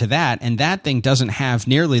back it up to that, and that thing doesn't have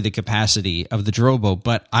nearly the capacity of the Drobo,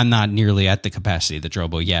 but I'm not nearly at the capacity of the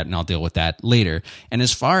Drobo yet, and I'll deal with that later. And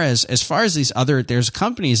as far as these other, there's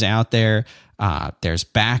companies out there. There's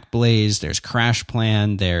Backblaze, there's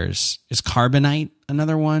CrashPlan, is Carbonite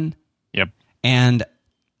another one? Yep. And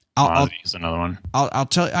I'll use another one. I'll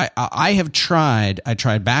tell you, I tried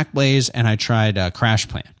Backblaze and I tried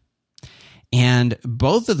CrashPlan, and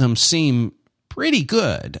both of them seem pretty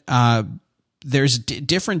good. There's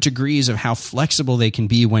different degrees of how flexible they can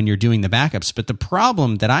be when you're doing the backups, but the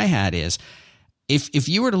problem that I had is if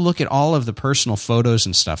you were to look at all of the personal photos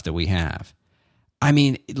and stuff that we have, I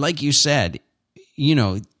mean, like you said,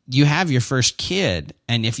 you have your first kid,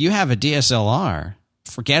 and if you have a DSLR,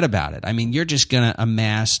 forget about it. I mean, you're just going to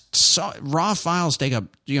amass raw files take up,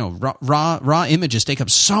 raw images take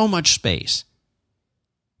up so much space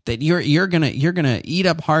that you're going to eat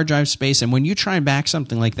up hard drive space. And when you try and back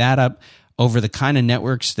something like that up over the kind of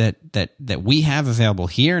networks that we have available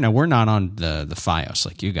here, now we're not on the FiOS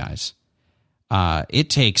like you guys.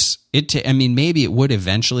 Maybe it would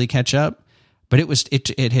eventually catch up, but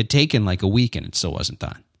it had taken like a week and it still wasn't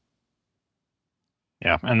done.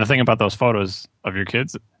 Yeah, and the thing about those photos of your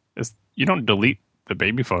kids is you don't delete the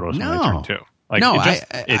baby photos when they turn 2.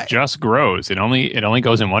 It just grows. It only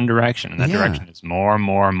goes in one direction, and that direction is more and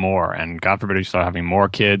more and more. And God forbid you start having more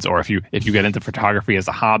kids, or if you get into photography as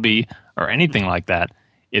a hobby or anything like that,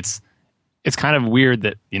 it's kind of weird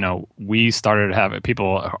that we started to have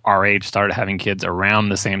people our age started having kids around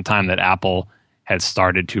the same time that Apple had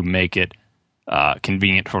started to make it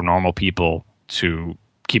convenient for normal people to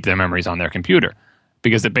keep their memories on their computer.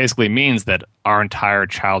 Because it basically means that our entire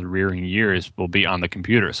child rearing years will be on the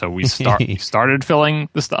computer. So we started filling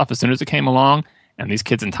the stuff as soon as it came along, and these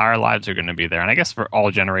kids' entire lives are going to be there. And I guess for all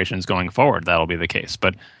generations going forward, that'll be the case.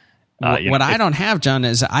 But I don't have, John,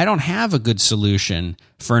 is I don't have a good solution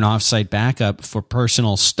for an offsite backup for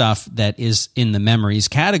personal stuff that is in the memories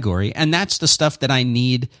category, and that's the stuff that I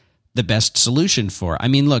need the best solution for. I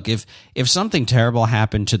mean, look, if something terrible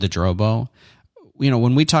happened to the Drobo,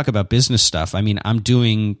 when we talk about business stuff, I mean,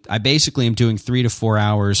 I basically am doing 3 to 4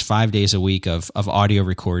 hours, 5 days a week of audio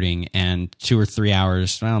recording, and 2 or 3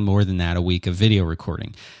 hours, well, more than that, a week of video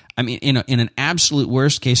recording. I mean, in an absolute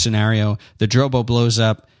worst case scenario, the Drobo blows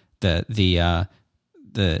up, the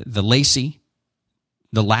LaCie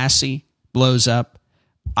blows up.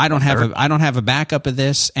 I don't have a backup of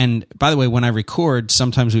this. And by the way, when I record,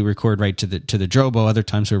 sometimes we record right to the Drobo. Other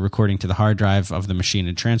times we're recording to the hard drive of the machine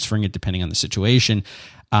and transferring it depending on the situation.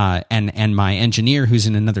 And my engineer, who's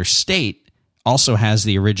in another state, also has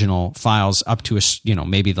the original files up to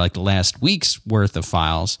maybe like the last week's worth of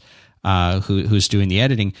files. Who's doing the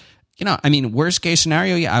editing? I mean, worst case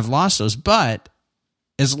scenario, yeah, I've lost those. But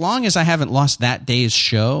as long as I haven't lost that day's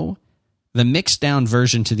show, the mixed down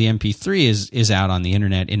version to the MP3 is out on the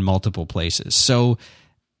internet in multiple places. So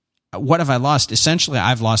what have I lost? Essentially,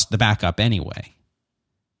 I've lost the backup anyway.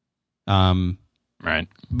 Right.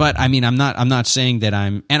 But I mean, I'm not saying that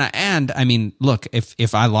I mean, look,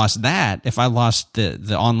 if I lost that, if I lost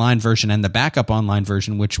the online version and the backup online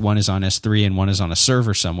version, which one is on S3 and one is on a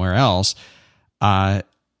server somewhere else, I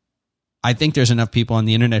think there's enough people on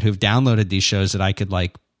the internet who've downloaded these shows that I could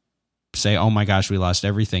say, oh my gosh, we lost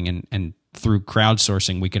everything, and through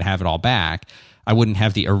crowdsourcing we could have it all back. I wouldn't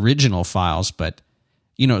have the original files, but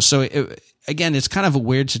so again, it's kind of a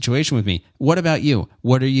weird situation with me. What about you?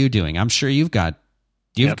 What are you doing? I'm sure you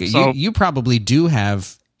probably do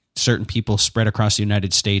have certain people spread across the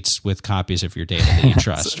United States with copies of your data that you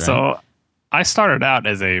trust, right? So I started out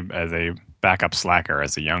as a backup slacker,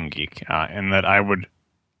 as a young geek, in that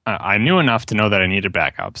I knew enough to know that I needed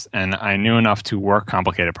backups, and I knew enough to work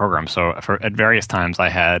complicated programs. So at various times I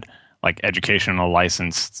had educational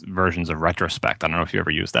licensed versions of Retrospect. I don't know if you ever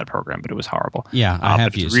used that program, but it was horrible. Yeah, I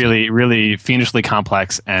have used it. Really, really fiendishly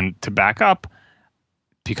complex. And to back up,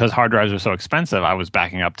 because hard drives are so expensive, I was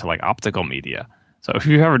backing up to optical media. So if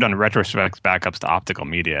you've ever done retrospect backups to optical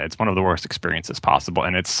media, it's one of the worst experiences possible,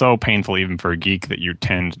 and it's so painful even for a geek that you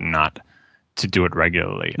tend not to do it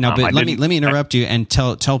regularly. No, but let me interrupt you and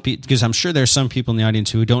tell people, because I'm sure there's some people in the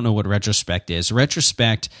audience who don't know what retrospect is.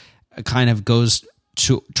 Retrospect kind of goes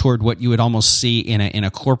toward what you would almost see in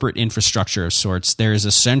a corporate infrastructure of sorts. There is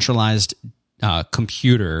a centralized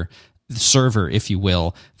computer server, if you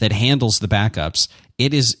will, that handles the backups.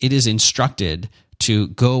 It is instructed to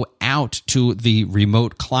go out to the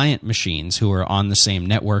remote client machines who are on the same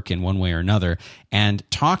network in one way or another and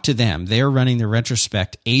talk to them. They're running the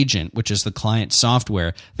retrospect agent, which is the client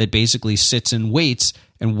software that basically sits and waits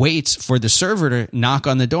for the server to knock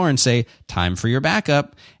on the door and say, time for your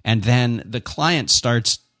backup. And then the client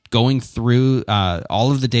starts going through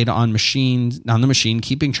all of the data on the machine,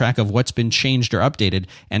 keeping track of what's been changed or updated,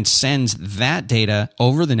 and sends that data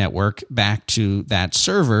over the network back to that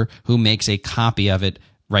server, who makes a copy of it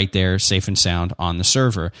right there, safe and sound on the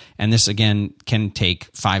server. And this, again, can take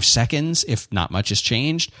 5 seconds if not much has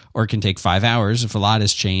changed, or it can take 5 hours if a lot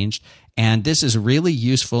has changed. And this is really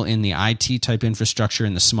useful in the IT type infrastructure,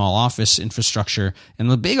 in the small office infrastructure,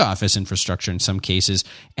 and the big office infrastructure in some cases.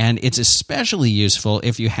 And it's especially useful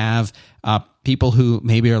if you have people who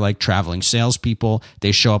maybe are like traveling salespeople.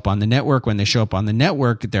 They show up on the network. When they show up on the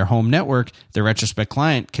network, their home network, the retrospect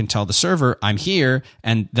client can tell the server, I'm here,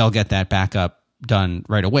 and they'll get that backup done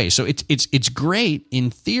right away. So it's great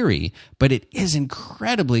in theory, but it is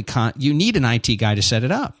incredibly you need an IT guy to set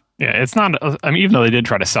it up. Yeah, it's not, I mean, even though they did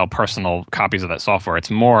try to sell personal copies of that software,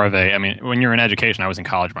 it's more of I mean, when you're in education, I was in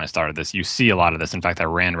college when I started this, you see a lot of this. In fact, I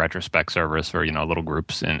ran retrospect servers for, little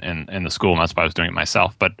groups in the school, and that's why I was doing it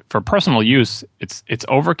myself. But for personal use, it's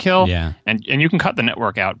overkill. Yeah. And you can cut the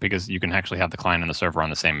network out because you can actually have the client and the server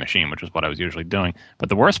on the same machine, which is what I was usually doing. But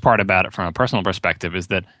the worst part about it from a personal perspective is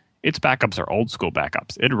that its backups are old school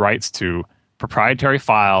backups. It writes to proprietary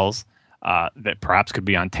files that perhaps could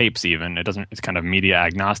be on tapes even. It's kind of media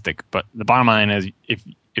agnostic. But the bottom line is,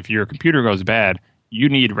 if your computer goes bad, you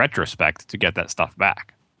need retrospect to get that stuff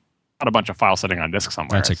back. Not a bunch of files sitting on disk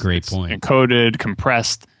somewhere. That's a great point. Encoded,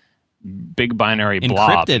 compressed, big binary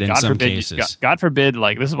blob. Encrypted in some cases. God forbid,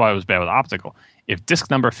 like, this is why it was bad with optical. If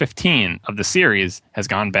disk number 15 of the series has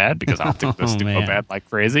gone bad because optical is to go bad like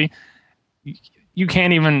crazy, you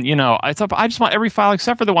can't even, I just want every file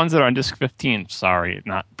except for the ones that are on disk 15. Sorry,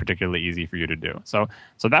 not particularly easy for you to do. So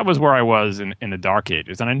that was where I was in the dark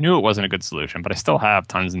ages, and I knew it wasn't a good solution, but I still have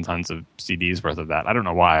tons and tons of CDs worth of that. I don't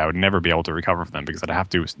know why. I would never be able to recover from them because I'd have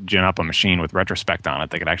to gin up a machine with retrospect on it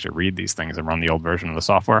that could actually read these things and run the old version of the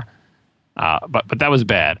software. But that was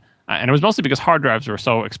bad. And it was mostly because hard drives were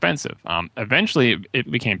so expensive. Eventually,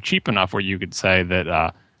 it became cheap enough where you could say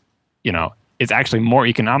that, it's actually more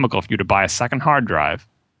economical for you to buy a second hard drive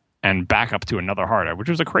and back up to another hard drive, which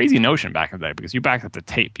was a crazy notion back in the day because you backed up to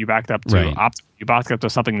tape, you backed up to you backed up to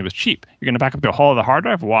something that was cheap. You're going to back up to a whole other hard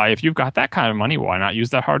drive? Why? If you've got that kind of money, why not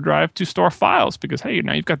use that hard drive to store files? Because, hey,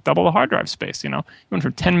 now you've got double the hard drive space. You went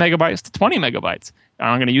from 10 megabytes to 20 megabytes. And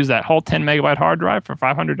I'm going to use that whole 10 megabyte hard drive for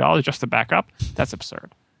 $500 just to back up? That's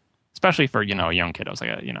absurd. Especially for, a young kid. I was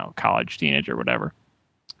like a, college teenager or whatever.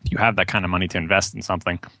 If you have that kind of money to invest in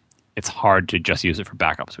something, it's hard to just use it for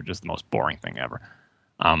backups, which is the most boring thing ever.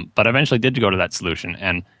 But I eventually did go to that solution.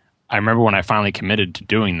 And I remember when I finally committed to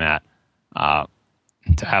doing that,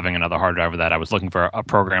 to having another hard drive with that, I was looking for a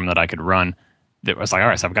program that I could run that was like, all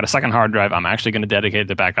right, so I've got a second hard drive. I'm actually going to dedicate it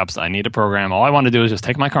to backups. I need a program. All I want to do is just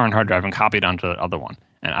take my current hard drive and copy it onto the other one.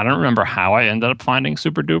 And I don't remember how I ended up finding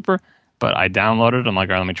SuperDuper, but I downloaded it. I'm like,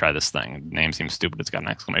 all right, let me try this thing. The name seems stupid. It's got an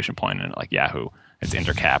exclamation point in it, like Yahoo. It's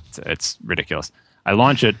intercapped. It's ridiculous. I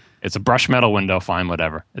launch it. It's a brush metal window. Fine,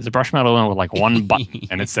 whatever. It's a brush metal window with like one button,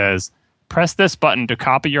 and it says, press this button to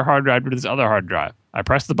copy your hard drive to this other hard drive. I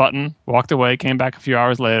pressed the button, walked away, came back a few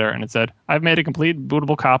hours later, and it said, I've made a complete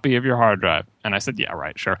bootable copy of your hard drive. And I said, yeah,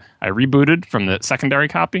 right, sure. I rebooted from the secondary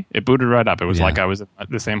copy. It booted right up. It was like I was at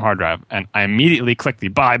the same hard drive. And I immediately clicked the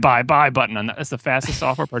buy button. And that's the fastest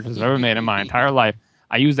software purchase I've ever made in my entire life.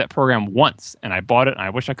 I used that program once, and I bought it, and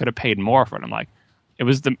I wish I could have paid more for it. I'm like, it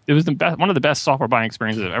was the best, one of the best software buying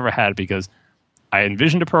experiences I've ever had because I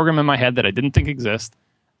envisioned a program in my head that I didn't think existed.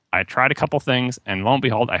 I tried a couple things, and lo and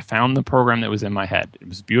behold, I found the program that was in my head. It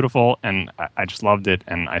was beautiful, and I just loved it,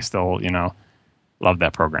 and I still, love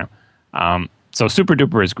that program. So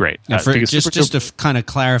SuperDuper is great. Just to kind of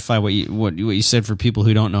clarify what you said for people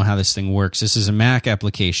who don't know how this thing works, this is a Mac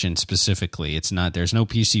application specifically. It's not. There's no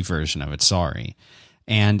PC version of it. Sorry.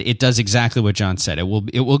 And it does exactly what John said. It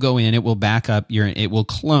will go in, it will back up it will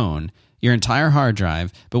clone your entire hard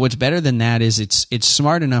drive. But what's better than that is it's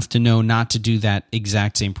smart enough to know not to do that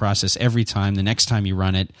exact same process every time. The next time you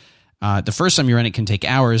run it, The first time you run it can take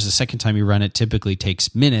hours. The second time you run it typically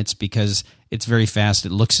takes minutes because it's very fast.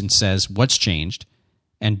 It looks and says what's changed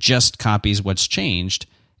and just copies what's changed.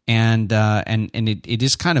 And it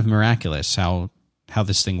is kind of miraculous how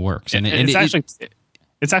this thing works. And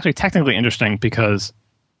it's actually technically interesting because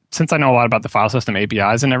since I know a lot about the file system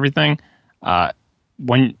APIs and everything,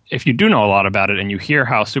 if you do know a lot about it and you hear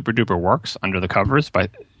how SuperDuper works under the covers,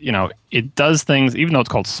 it does things, even though it's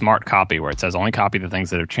called Smart Copy, where it says only copy the things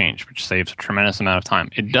that have changed, which saves a tremendous amount of time.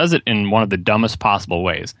 It does it in one of the dumbest possible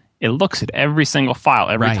ways. It looks at every single file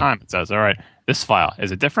every time. It says, all right, this file,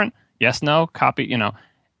 is it different? Yes, no, copy,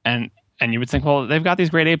 and you would think, well, they've got these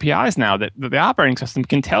great APIs now that the operating system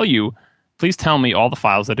can tell you, please tell me all the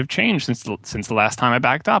files that have changed since the last time I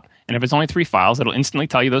backed up. And if it's only 3 files, it'll instantly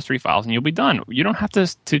tell you those 3 files and you'll be done. You don't have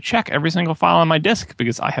to check every single file on my disk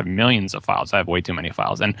because I have millions of files. I have way too many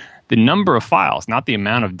files. And the number of files, not the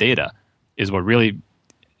amount of data, is what really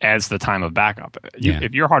adds the time of backup.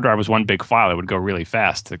 If your hard drive was one big file, it would go really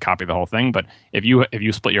fast to copy the whole thing. But if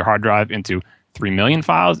you split your hard drive into 3 million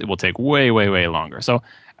files, it will take way, way, way longer. So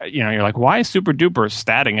you're like, why is SuperDuper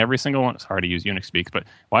statting every single one? It's hard to use Unix speak, but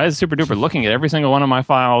why is SuperDuper looking at every single one of my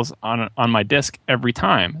files on my disk every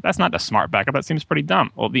time? That's not a smart backup. That seems pretty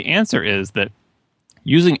dumb. Well, the answer is that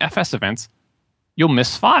using FS events, you'll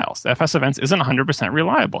miss files. FS events isn't 100%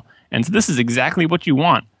 reliable. And so this is exactly what you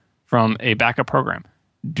want from a backup program.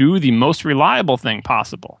 Do the most reliable thing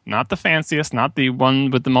possible. Not the fanciest, not the one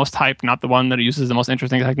with the most hype, not the one that uses the most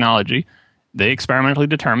interesting technology. They experimentally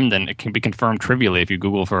determined, and it can be confirmed trivially if you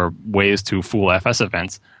Google for ways to fool FS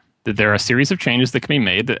events, that there are a series of changes that can be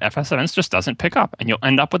made that FS events just doesn't pick up, and you'll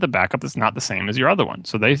end up with a backup that's not the same as your other one.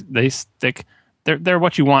 So they stick. They're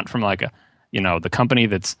what you want from the company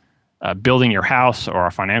that's building your house or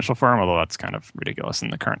a financial firm, although that's kind of ridiculous in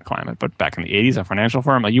the current climate. But back in the 80s, a financial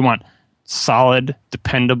firm, you want solid,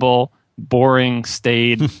 dependable, boring,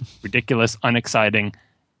 staid, ridiculous, unexciting.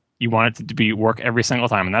 You want it to work every single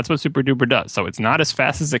time, and that's what SuperDuper does. So it's not as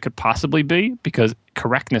fast as it could possibly be because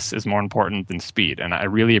correctness is more important than speed, and I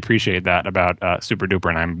really appreciate that about SuperDuper,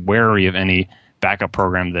 and I'm wary of any backup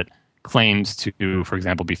program that claims to, for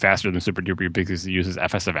example, be faster than SuperDuper because it uses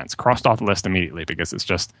FS events. Crossed off the list immediately because it's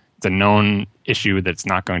a known issue that's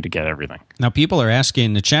not going to get everything. Now, people are asking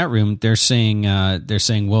in the chat room, they're saying,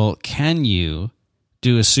 well, can you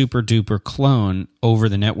do a SuperDuper clone over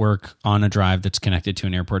the network on a drive that's connected to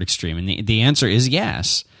an Airport Extreme? And the answer is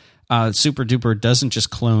yes. SuperDuper doesn't just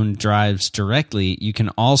clone drives directly. You can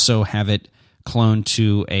also have it clone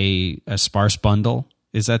to a sparse bundle.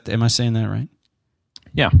 Am I saying that right?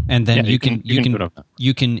 Yeah. And then you can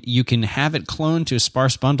have it cloned to a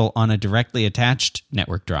sparse bundle on a directly attached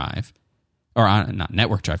network drive. Or not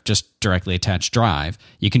network drive, just directly attached drive.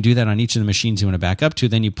 You can do that on each of the machines you want to back up to.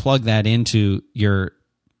 Then you plug that into your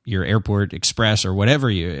Airport Express or whatever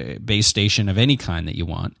base station of any kind that you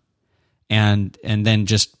want, and then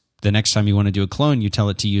just the next time you want to do a clone, you tell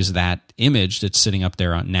it to use that image that's sitting up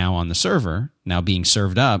there now on the server, now being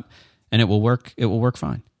served up, and it will work. It will work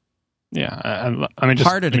fine. Yeah,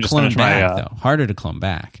 harder to clone back though. Harder to clone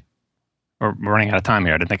back. We're running out of time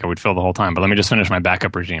here. I didn't think I would fill the whole time, but let me just finish my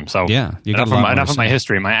backup regime. So yeah, enough of my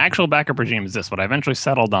history. My actual backup regime is this. What I eventually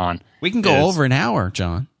settled on. We can go over an hour,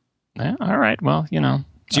 John. Yeah, all right. Well, it's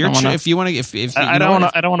your if you want to. If I don't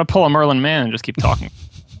want to pull a Merlin Mann and just keep talking.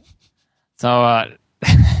 So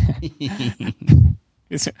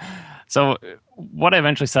what I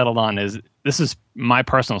eventually settled on is this is my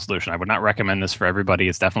personal solution. I would not recommend this for everybody.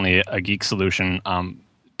 It's definitely a geek solution.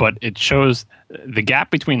 But it shows the gap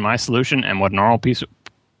between my solution and what a normal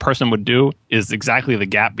person would do is exactly the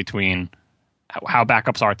gap between how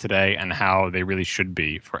backups are today and how they really should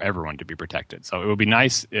be for everyone to be protected. So it would be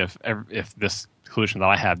nice if this solution that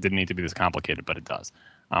I have didn't need to be this complicated, but it does.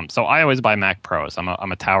 So I always buy Mac Pros. I'm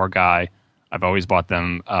a Tower guy. I've always bought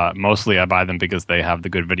them. Mostly I buy them because they have the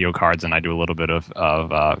good video cards, and I do a little bit of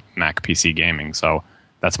Mac PC gaming. So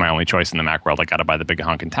that's my only choice in the Mac world. I got to buy the big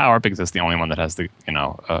honking Tower because it's the only one that has the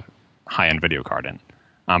high-end video card in.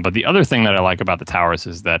 But the other thing that I like about the Towers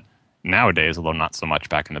is that nowadays, although not so much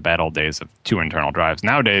back in the bad old days of 2 internal drives,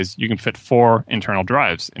 nowadays you can fit 4 internal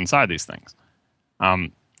drives inside these things.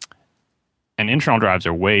 And internal drives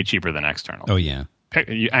are way cheaper than external. Oh, yeah.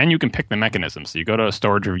 And you can pick the mechanism. So you go to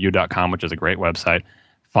storagereview.com, which is a great website,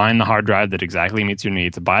 find the hard drive that exactly meets your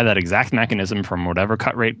needs, buy that exact mechanism from whatever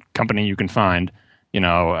cut rate company you can find. You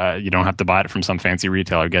don't have to buy it from some fancy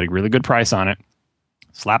retailer. Get a really good price on it.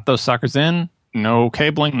 Slap those suckers in. No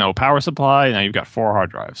cabling, no power supply. Now you've got 4 hard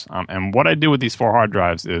drives. And what I do with these 4 hard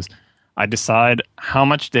drives is I decide how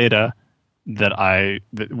much data that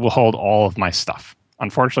will hold all of my stuff.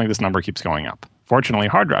 Unfortunately, this number keeps going up. fortunately,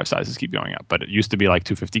 hard drive sizes keep going up. But it used to be like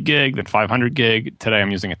 250 gig, then 500 gig. Today,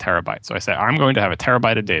 I'm using a terabyte. So I say, I'm going to have a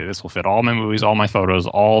terabyte of data. This will fit all my movies, all my photos,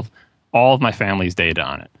 all of my family's data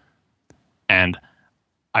on it. And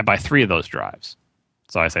I buy 3 of those drives.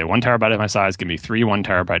 So I say 1 terabyte of my size, give me 3 1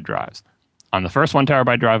 terabyte drives. On the first 1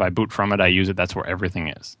 terabyte drive, I boot from it, I use it, that's where everything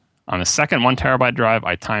is. On the second 1 terabyte drive,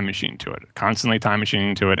 I time machine to it, constantly time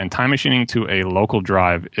machining to it. And time machining to a local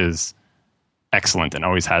drive is excellent and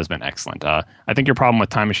always has been excellent. I think your problem with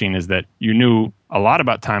Time Machine is that you knew a lot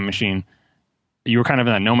about Time Machine. You were kind of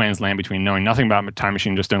in that no man's land between knowing nothing about Time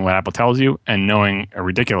Machine, just doing what Apple tells you, and knowing a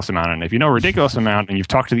ridiculous amount. And if you know a ridiculous amount and you've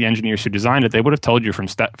talked to the engineers who designed it, they would have told you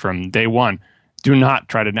from day one, do not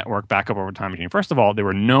try to network backup over Time Machine. First of all, there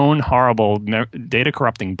were known horrible data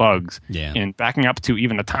corrupting bugs in backing up to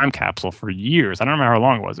even a time capsule for years. I don't remember how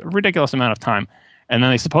long it was, a ridiculous amount of time. And then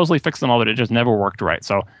they supposedly fixed them all, but it just never worked right.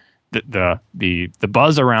 So the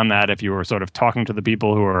buzz around that, if you were sort of talking to the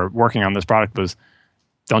people who are working on this product, was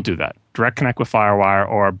don't do that. Direct connect with FireWire,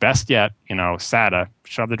 or best yet, SATA,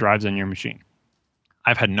 shove the drives in your machine.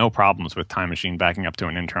 I've had no problems with Time Machine backing up to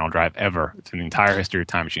an internal drive ever through the entire history of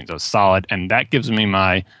Time Machine. So it's solid, and that gives me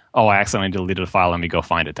my, I accidentally deleted a file, let me go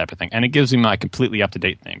find it type of thing. And it gives me my completely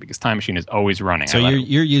up-to-date thing, because Time Machine is always running. So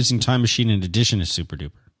you're using Time Machine in addition to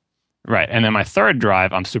SuperDuper. Right, and then my third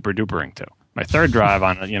drive, I'm SuperDupering to. My third drive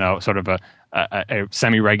on sort of a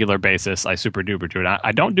semi-regular basis, I SuperDuper to it.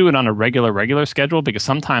 I don't do it on a regular schedule, because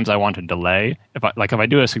sometimes I want to delay. If I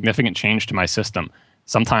do a significant change to my system,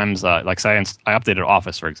 sometimes, like say I updated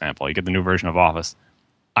Office, for example, you get the new version of Office.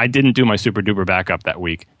 I didn't do my SuperDuper backup that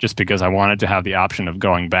week just because I wanted to have the option of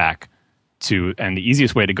going back to, and the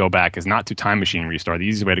easiest way to go back is not to Time Machine restore. The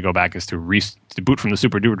easiest way to go back is to boot from the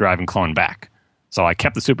SuperDuper drive and clone back. So I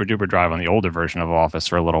kept the SuperDuper drive on the older version of Office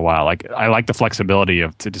for a little while. I like the flexibility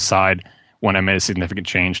to decide when I made a significant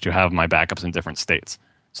change to have my backups in different states.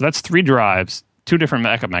 So that's 3 drives, 2 different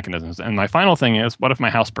backup mechanisms. And my final thing is, what if my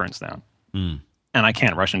house burns down? And I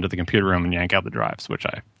can't rush into the computer room and yank out the drives, which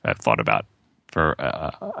I have thought about for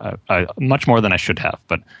much more than I should have.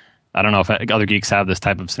 But I don't know if other geeks have this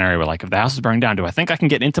type of scenario where, like, if the house is burning down, do I think I can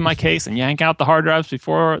get into my case and yank out the hard drives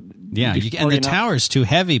before? Yeah, and the tower's too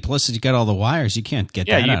heavy. Plus, you got all the wires. You can't get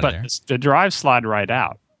that out of there. The drives slide right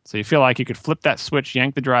out, so you feel like you could flip that switch,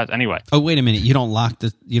 yank the drives. Anyway. Oh, wait a minute! You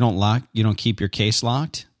don't keep your case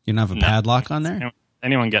locked. You don't have a padlock on there.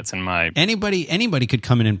 Anyone gets in my anybody could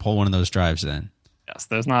come in and pull one of those drives. Then yes,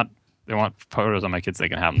 there's not. They want photos on my kids, they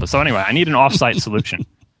can have them. So anyway, I need an off-site solution.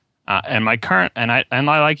 And my current, and I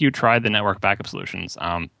like you, tried the network backup solutions.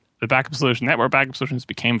 Network backup solutions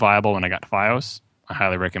became viable when I got FiOS. I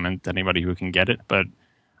highly recommend to anybody who can get it, but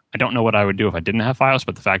I don't know what I would do if I didn't have FiOS,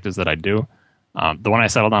 but the fact is that I do. The one I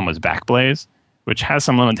settled on was Backblaze, which has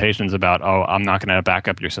some limitations about, I'm not going to back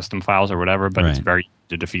up your system files or whatever, but It's very easy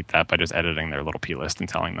to defeat that by just editing their little plist and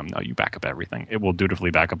telling them, no, you back up everything. It will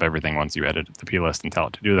dutifully back up everything once you edit the plist and tell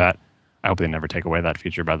it to do that. I hope they never take away that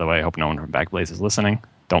feature, by the way. I hope no one from Backblaze is listening.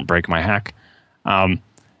 Don't break my hack. And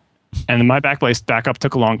my Backblaze backup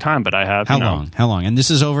took a long time, but I have... How long? And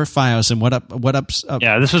this is over FiOS, and what up?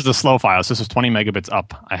 Yeah, this was the slow FiOS. This was 20 megabits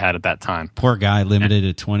up I had at that time. Poor guy, limited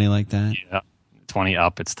at 20 like that? Yeah, 20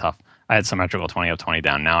 up, it's tough. I had symmetrical 20 up, 20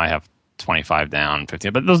 down. Now I have 25 down,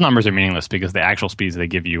 50. But those numbers are meaningless because the actual speeds they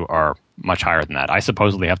give you are much higher than that. I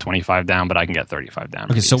supposedly have 25 down, but I can get 35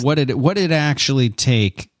 down. Okay, so what did it actually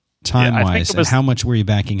take time-wise, and how much were you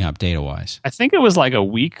backing up data-wise? I think it was like a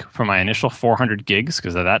week for my initial 400 gigs,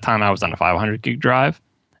 because at that time I was on a 500 gig drive.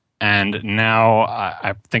 And now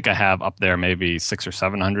I think I have up there maybe 600 or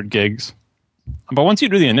 700 gigs. But once you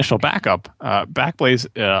do the initial backup, Backblaze,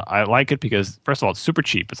 I like it because, first of all, it's super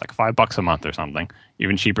cheap. It's like $5 a month or something,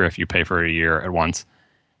 even cheaper if you pay for a year at once.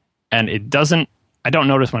 And I don't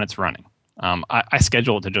notice when it's running. I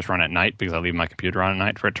schedule it to just run at night because I leave my computer on at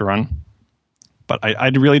night for it to run. But I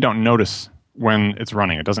really don't notice when it's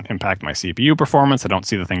running. It doesn't impact my CPU performance. I don't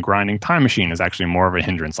see the thing grinding. Time Machine is actually more of a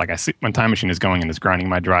hindrance. Like I see when Time Machine is going and is grinding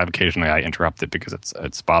my drive, occasionally I interrupt it because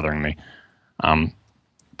it's bothering me.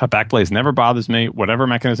 But Backblaze never bothers me. Whatever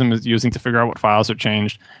mechanism is using to figure out what files are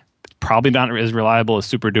changed, it's probably not as reliable as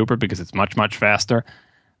SuperDuper because it's much, much faster.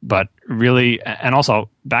 But really, and also,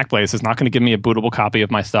 Backblaze is not going to give me a bootable copy of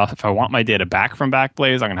my stuff. If I want my data back from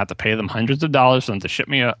Backblaze, I'm going to have to pay them hundreds of dollars for them to ship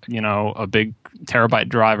me a big terabyte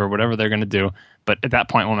drive or whatever they're going to do. But at that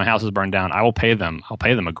point, when my house is burned down, I will pay them. I'll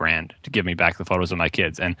pay them $1,000 to give me back the photos of my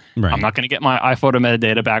kids. And I'm not going to get my iPhoto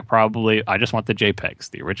metadata back probably. I just want the JPEGs,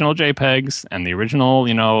 the original JPEGs and the original,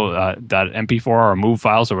 .mp4 or MOV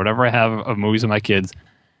files or whatever I have of movies of my kids.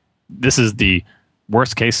 This is the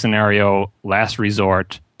worst case scenario, last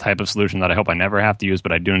resort type of solution that I hope I never have to use,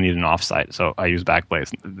 but I do need an offsite, so I use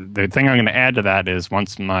Backblaze. The thing I'm going to add to that is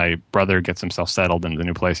once my brother gets himself settled in the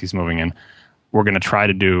new place he's moving in, we're going to try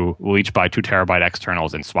to we'll each buy 2 terabyte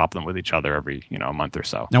externals and swap them with each other every a month or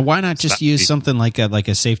so. Now, why not just use something like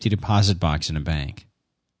a safety deposit box in a bank?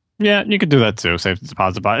 Yeah, you could do that too. Safety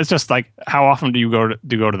deposit box. It's just like, how often do you go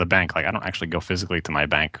to the bank? Like, I don't actually go physically to my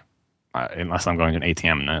bank unless I'm going to an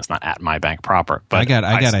ATM, and then it's not at my bank proper. But I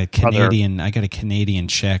got a Canadian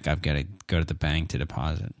check. I've got to go to the bank to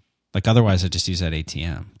deposit. Like, otherwise, I just use that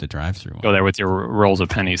ATM, the drive-through one. Go there with your rolls of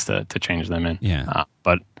pennies to change them in. Yeah,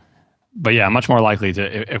 but yeah, much more likely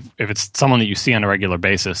to if it's someone that you see on a regular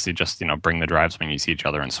basis, you just bring the drives when you see each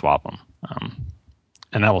other and swap them,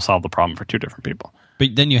 and that will solve the problem for 2 different people.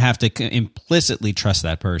 But then you have to implicitly trust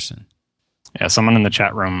that person. Yeah, someone in the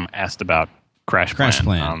chat room asked about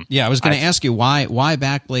CrashPlan. Yeah, I was going to ask you why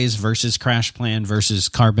Backblaze versus CrashPlan versus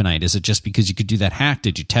Carbonite. Is it just because you could do that hack?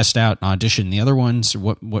 Did you test out and audition the other ones? Or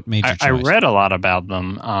what made your choice? I read a lot about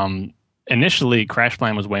them. Initially,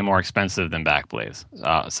 CrashPlan was way more expensive than Backblaze.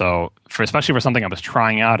 So especially for something I was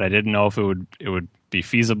trying out, I didn't know if it would be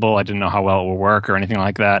feasible. I didn't know how well it would work or anything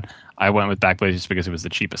like that. I went with Backblaze just because it was the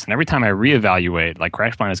cheapest. And every time I reevaluate, like,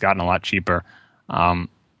 CrashPlan has gotten a lot cheaper.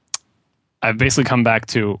 I've basically come back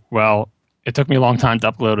to, well, it took me a long time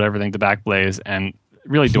to upload everything to Backblaze, and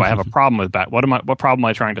really, do I have a problem with what problem am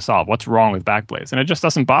I trying to solve? What's wrong with Backblaze? And it just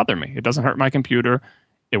doesn't bother me. It doesn't hurt my computer.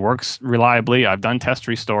 It works reliably. I've done test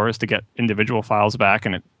restores to get individual files back,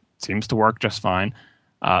 and it seems to work just fine.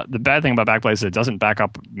 The bad thing about Backblaze is it doesn't back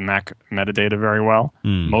up Mac metadata very well.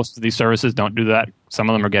 Most of these services don't do that. Some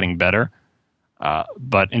of them are getting better.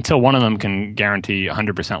 But until one of them can guarantee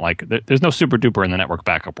 100%, there's no super duper in the network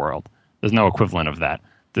backup world. There's no equivalent of that.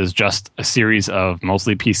 There's just a series of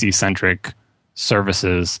mostly PC-centric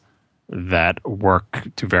services that work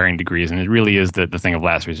to varying degrees, and it really is the thing of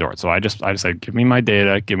last resort. So I just say, give me my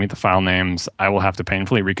data, give me the file names. I will have to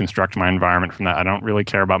painfully reconstruct my environment from that. I don't really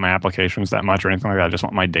care about my applications that much or anything like that. I just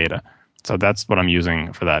want my data. So that's what I'm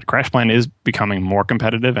using for that. CrashPlan is becoming more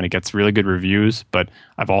competitive, and it gets really good reviews, but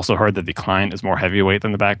I've also heard that the client is more heavyweight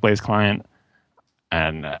than the Backblaze client,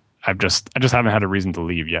 and I just haven't had a reason to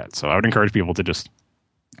leave yet. So I would encourage people to just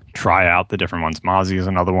try out the different ones. Mozy is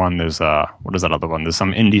another one. There's what is that other one? There's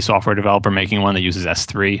some indie software developer making one that uses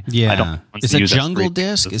S3. Yeah, is it Jungle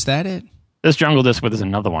Disk? Is that it? There's Jungle Disk, but there's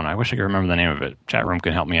another one. I wish I could remember the name of it. Chat room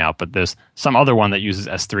can help me out. But there's some other one that uses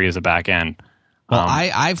S3 as a back end. Well,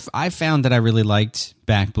 I found that I really liked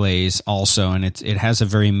Backblaze also, and it has a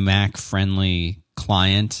very Mac friendly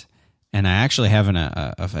client. And I actually have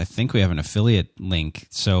I think we have an affiliate link.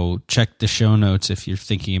 So check the show notes if you're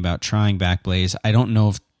thinking about trying Backblaze. I don't know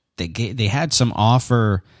if they had some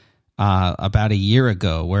offer about a year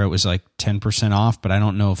ago where it was like 10% off, but I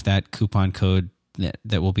don't know if that coupon code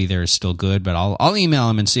that will be there is still good. But I'll email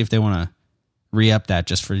them and see if they want to re-up that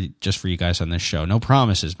just for you guys on this show. No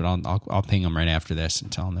promises, but I'll ping them right after this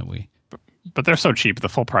and tell them that we. But they're so cheap. The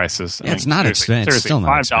full price is. It's not expensive. It's still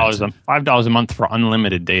not expensive. $5 a month for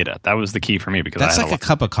unlimited data. That was the key for me because that's like a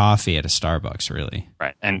cup of coffee at a Starbucks, really.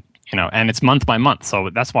 Right, and and it's month by month. So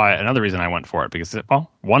that's why another reason I went for it because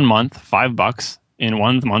 1 month, $5 in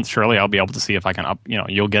 1 month. Surely I'll be able to see if I can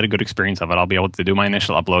you'll get a good experience of it. I'll be able to do my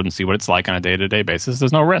initial upload and see what it's like on a day-to-day basis.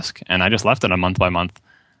 There's no risk, and I just left it a month by month,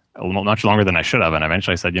 much longer than I should have. And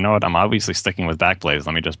eventually I said, you know what? I'm obviously sticking with Backblaze.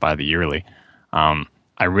 Let me just buy the yearly.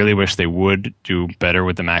 I really wish they would do better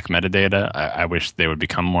with the Mac metadata. I wish they would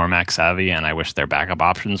become more Mac savvy, and I wish their backup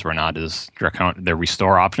options were not as their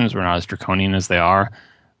restore options were not as draconian as they are.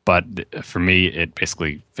 But for me, it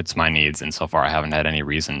basically fits my needs, and so far I haven't had any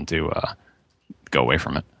reason to go away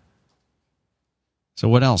from it. So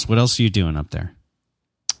what else? What else are you doing up there?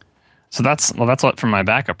 So that's what from my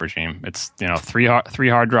backup regime. It's three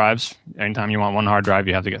hard drives. Anytime you want one hard drive,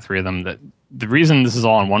 you have to get 3 of them. The reason this is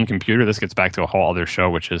all on one computer, this gets back to a whole other show,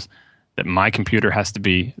 which is that my computer has to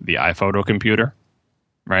be the iPhoto computer,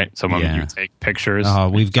 right? So when you take pictures,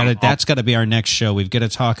 that's got to be our next show. We've got to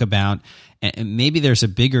talk about, and maybe there's a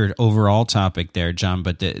bigger overall topic there, John,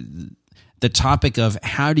 but the topic of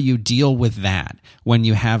how do you deal with that when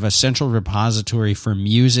you have a central repository for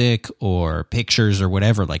music or pictures or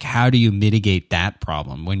whatever? Like, how do you mitigate that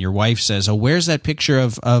problem when your wife says, "Oh, where's that picture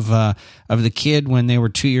of the kid when they were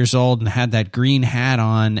 2 years old and had that green hat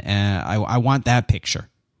on? I want that picture."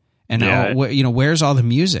 And where's all the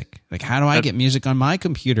music? Like, how do I get music on my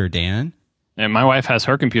computer, Dan? And my wife has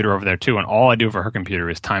her computer over there too, and all I do for her computer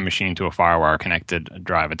is time machine to a FireWire connected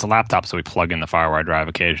drive. It's a laptop, so we plug in the FireWire drive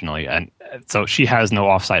occasionally, and so she has no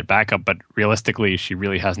offsite backup. But realistically, she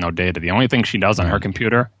really has no data. The only thing she does on her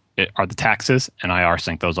computer are the taxes, and I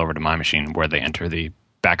rsync those over to my machine where they enter the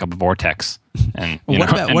backup vortex. And what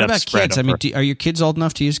about kids? I mean, are your kids old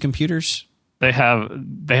enough to use computers? They have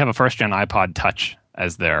a first gen iPod Touch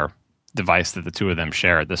as their device that the two of them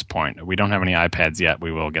share at this point. We don't have any iPads yet.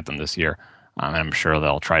 We will get them this year. And I'm sure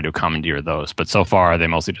they'll try to commandeer those. But so far, they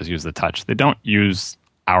mostly just use the Touch. They don't use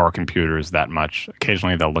our computers that much.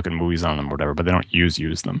 Occasionally, they'll look at movies on them or whatever, but they don't use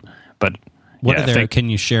them. But what are their? Can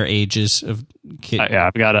you share ages of kids? Yeah,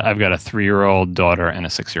 I've got a 3-year-old daughter and a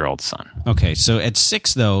 6-year-old son. Okay, so at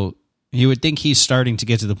 6, though, you would think he's starting to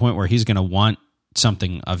get to the point where he's going to want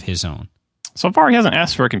something of his own. So far, he hasn't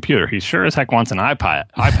asked for a computer. He sure as heck wants an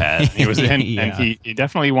iPad. He was in, yeah. And he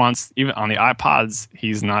definitely wants, even on the iPods,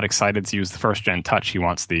 he's not excited to use the first gen Touch. He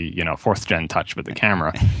wants the 4th gen Touch with the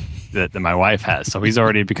camera that my wife has. So he's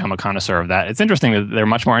already become a connoisseur of that. It's interesting that they're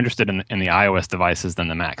much more interested in the iOS devices than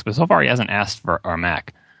the Macs. But so far, he hasn't asked for our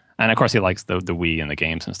Mac. And of course, he likes the Wii and the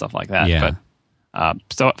games and stuff like that. Yeah. But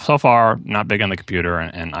so far, not big on the computer,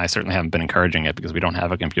 and I certainly haven't been encouraging it because we don't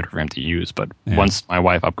have a computer for him to use. But once my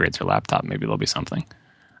wife upgrades her laptop, maybe there'll be something.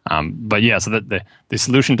 But yeah, so the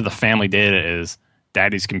solution to the family data is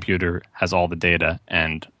daddy's computer has all the data,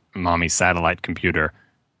 and mommy's satellite computer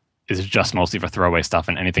is just mostly for throwaway stuff,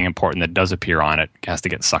 and anything important that does appear on it has to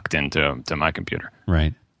get sucked into my computer.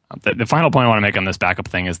 Right. The final point I want to make on this backup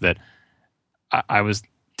thing is that I was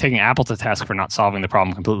taking Apple to task for not solving the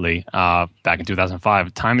problem completely back in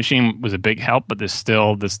 2005. Time Machine was a big help, but there's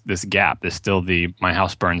still this gap. There's still the my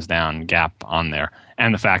house burns down gap on there,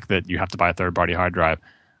 and the fact that you have to buy a third-party hard drive.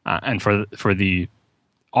 And for the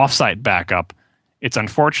offsite backup, it's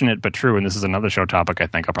unfortunate but true, and this is another show topic I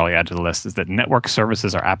think I'll probably add to the list, is that network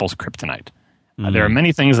services are Apple's kryptonite. There are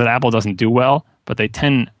many things that Apple doesn't do well, but they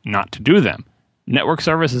tend not to do them. Network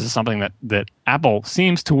services is something that Apple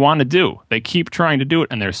seems to want to do. They keep trying to do it,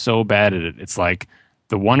 and they're so bad at it. It's like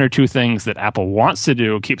the one or two things that Apple wants to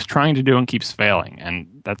do, keeps trying to do, and keeps failing. And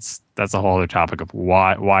that's a whole other topic of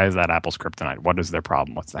why is that Apple's kryptonite? What is their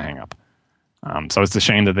problem? What's the hang-up? So it's a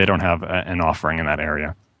shame that they don't have an offering in that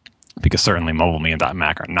area, because certainly MobileMe and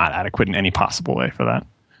 .Mac are not adequate in any possible way for that.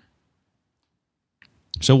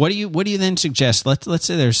 So what do you then suggest? Let's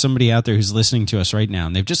say there's somebody out there who's listening to us right now,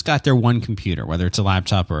 and they've just got their one computer, whether it's a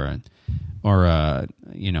laptop or a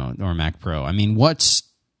Mac Pro. I mean, what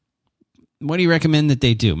do you recommend that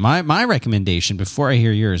they do? My recommendation, before I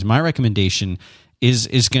hear yours, my recommendation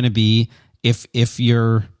is going to be if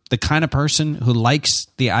you're the kind of person who likes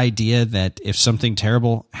the idea that if something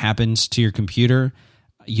terrible happens to your computer,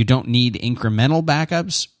 you don't need incremental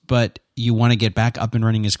backups, but you want to get back up and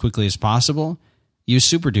running as quickly as possible. Use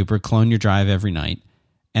SuperDuper, clone your drive every night.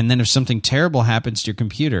 And then if something terrible happens to your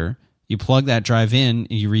computer, you plug that drive in,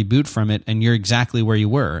 you reboot from it, and you're exactly where you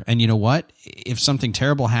were. And you know what? If something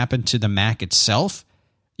terrible happened to the Mac itself,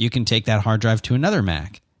 you can take that hard drive to another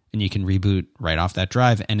Mac, and you can reboot right off that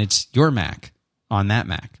drive, and it's your Mac on that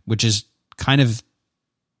Mac, which is kind of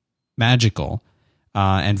magical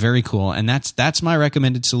and very cool. And that's my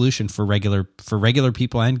recommended solution for regular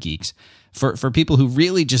people and geeks. For people who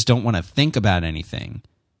really just don't want to think about anything,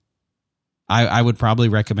 I would probably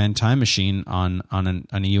recommend Time Machine on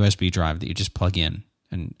a USB drive that you just plug in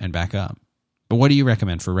and back up. But what do you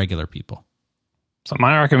recommend for regular people? So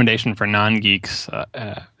my recommendation for non-geeks,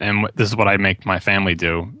 and this is what I make my family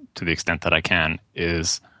do to the extent that I can,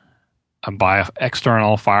 is buy an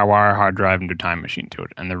external FireWire hard drive and do Time Machine to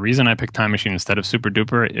it. And the reason I picked Time Machine instead of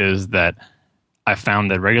SuperDuper is that I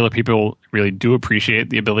found that regular people really do appreciate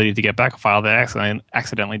the ability to get back a file they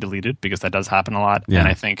accidentally deleted, because that does happen a lot. Yeah. And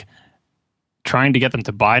I think trying to get them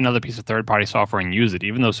to buy another piece of third-party software and use it,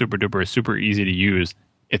 even though SuperDuper is super easy to use,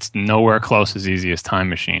 it's nowhere close as easy as Time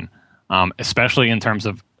Machine. Especially in terms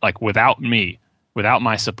of, like, without me, without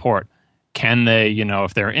my support, can they,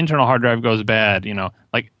 if their internal hard drive goes bad,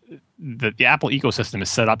 like the Apple ecosystem is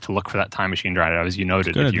set up to look for that Time Machine drive, as you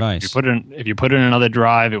noted. Good advice. If you put in another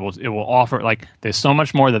drive, it will offer, like, there's so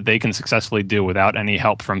much more that they can successfully do without any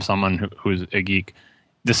help from someone who's a geek,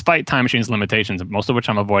 despite Time Machine's limitations, most of which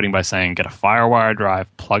I'm avoiding by saying get a FireWire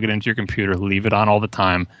drive, plug it into your computer, leave it on all the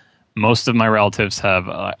time. Most of my relatives have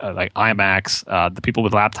like iMacs. The people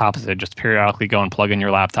with laptops, they just periodically go and plug in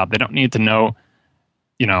your laptop. They don't need to know,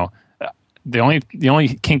 the only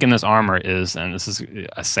kink in this armor is, and this is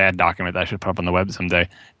a sad document that I should put up on the web someday,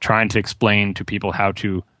 trying to explain to people how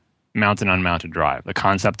to mount an unmounted drive. The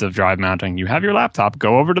concept of drive mounting. You have your laptop,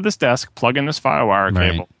 go over to this desk, plug in this FireWire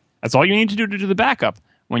cable. That's all you need to do the backup.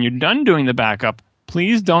 When you're done doing the backup,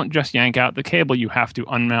 please don't just yank out the cable. You have to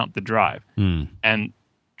unmount the drive. And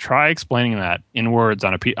try explaining that in words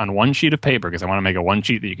on one sheet of paper, because I want to make a one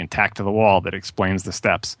sheet that you can tack to the wall that explains the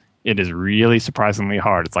steps. It is really surprisingly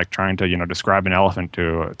hard. It's like trying to describe an elephant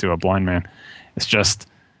to a blind man. It's just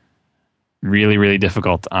Really, really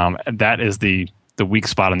difficult. That is the weak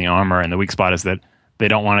spot in the armor, and the weak spot is that they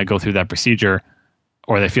don't want to go through that procedure,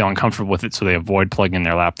 or they feel uncomfortable with it, so they avoid plugging in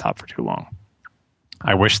their laptop for too long.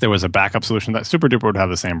 I wish there was a backup solution. That SuperDuper would have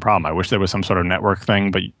the same problem. I wish there was some sort of network thing,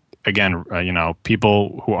 but again,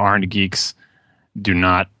 people who aren't geeks do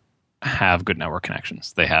not have good network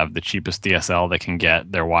connections. They have the cheapest DSL they can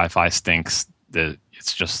get. Their Wi-Fi stinks.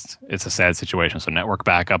 It's a sad situation. So network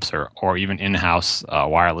backups or even in-house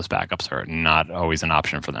wireless backups are not always an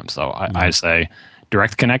option for them. So I say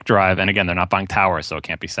direct connect drive. And again, they're not buying towers, so it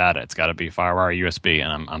can't be SATA. It's got to be FireWire USB.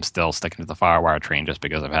 And I'm still sticking to the FireWire train just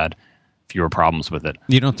because I've had fewer problems with it.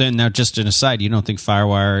 You don't think, now just an aside, you don't think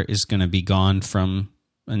FireWire is going to be gone from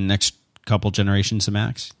the next couple generations of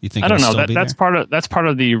Macs? You think? I don't know. That's part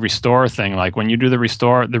of the restore thing. Like when you do the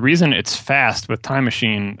restore, the reason it's fast with Time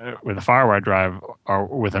Machine with a FireWire drive or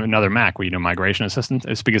with another Mac where you do migration assistant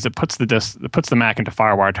is because it puts the Mac into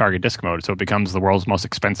FireWire target disk mode, so it becomes the world's most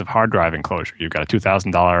expensive hard drive enclosure. You've got a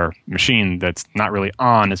 $2,000 machine that's not really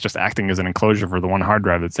on; it's just acting as an enclosure for the one hard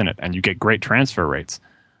drive that's in it, and you get great transfer rates.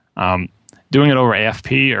 Doing it over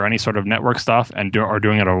AFP or any sort of network stuff or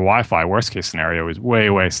doing it over Wi-Fi, worst case scenario, is way,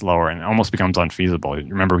 way slower and it almost becomes unfeasible. You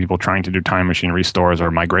remember people trying to do Time Machine restores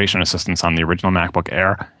or migration assistance on the original MacBook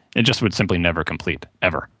Air. It just would simply never complete,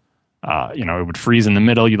 ever. It would freeze in the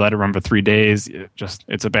middle. You let it run for 3 days.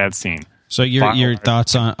 It's a bad scene. So your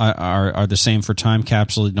thoughts are the same for Time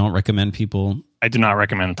Capsule? You don't recommend people? I do not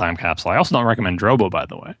recommend a Time Capsule. I also don't recommend Drobo, by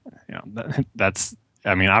the way.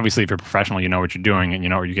 Obviously, if you're a professional, you know what you're doing and you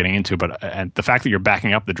know what you're getting into. But the fact that you're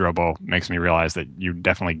backing up the Drobo makes me realize that you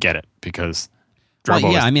definitely get it because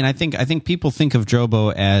Drobo. I think people think of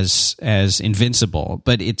Drobo as invincible,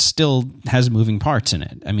 but it still has moving parts in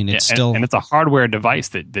it. I mean, it's still and it's a hardware device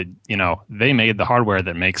that they made the hardware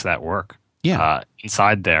that makes that work. Yeah,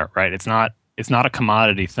 inside there, right? It's not a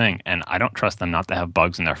commodity thing, and I don't trust them not to have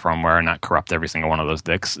bugs in their firmware and not corrupt every single one of those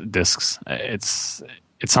disks.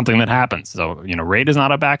 It's something that happens. So, RAID is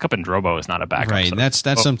not a backup and Drobo is not a backup. Right. So, that's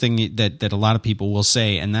something that a lot of people will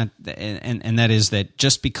say, and that is that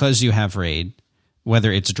just because you have RAID,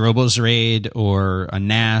 whether it's Drobo's RAID or a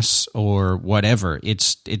NAS or whatever,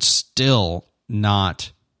 it's still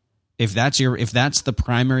not. If that's the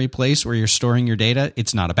primary place where you're storing your data,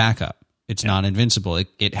 it's not a backup. It's not invincible.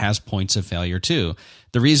 It has points of failure too.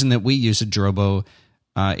 The reason that we use a Drobo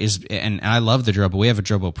is, and I love the Drobo. We have a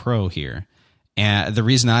Drobo Pro here. And the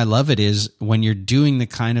reason I love it is when you're doing the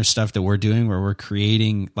kind of stuff that we're doing, where we're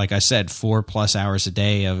creating, like I said, 4+ hours a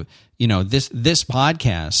day of, this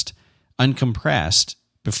podcast uncompressed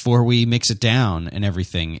before we mix it down and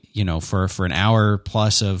everything, for an hour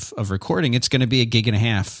plus of recording, it's going to be 1.5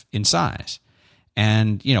 gigs in size.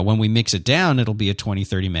 And, when we mix it down, it'll be a 20,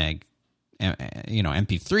 30 meg,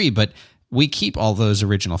 MP3, but we keep all those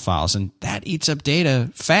original files, and that eats up data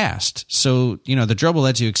fast. So, the Drobo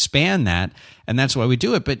lets you expand that, and that's why we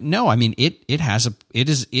do it. But no, I mean, it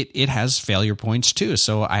has failure points too.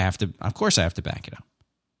 So of course I have to back it up.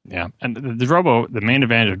 Yeah. And the Drobo, the main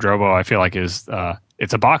advantage of Drobo, I feel like is,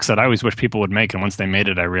 it's a box that I always wish people would make. And once they made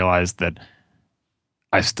it, I realized that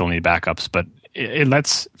I still need backups, but it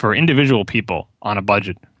lets, for individual people on a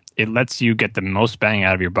budget, it lets you get the most bang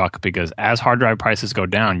out of your buck, because as hard drive prices go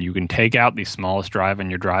down, you can take out the smallest drive in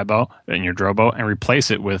your Drobo and replace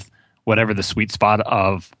it with whatever the sweet spot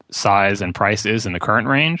of size and price is in the current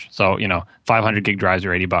range. So, 500 gig drives are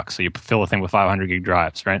 $80. So you fill a thing with 500 gig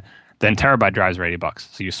drives, right? Then terabyte drives are $80.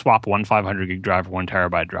 So you swap one 500 gig drive for 1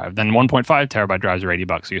 terabyte drive. Then 1.5 terabyte drives are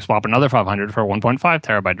 $80. So you swap another 500 for a 1.5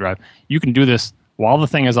 terabyte drive. You can do this while the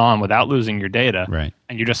thing is on without losing your data. Right.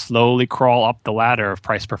 And you just slowly crawl up the ladder of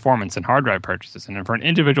price performance and hard drive purchases. And for an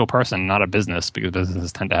individual person, not a business, because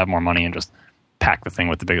businesses tend to have more money and just pack the thing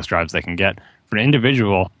with the biggest drives they can get. For an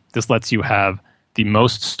individual, this lets you have the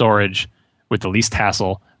most storage with the least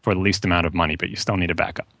hassle for the least amount of money, but you still need a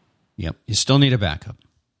backup. Yep, you still need a backup.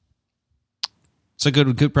 It's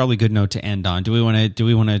a probably good note to end on. Do we want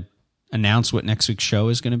to announce what next week's show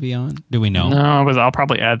is going to be on? Do we know? No, but I'll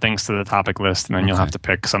probably add things to the topic list, and then you'll have to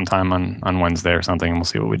pick sometime on Wednesday or something, and we'll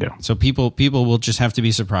see what we do. So people will just have to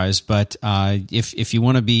be surprised. But if you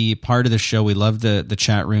want to be part of the show, we love the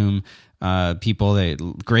chat room. People,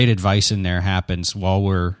 great advice in there happens while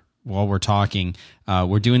we're talking.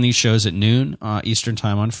 We're doing these shows at noon Eastern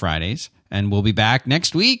time on Fridays, and we'll be back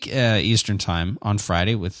next week Eastern time on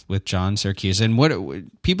Friday with John Siracusa. And what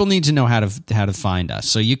people need to know how to find us.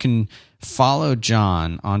 So you can follow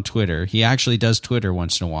John on Twitter. He actually does Twitter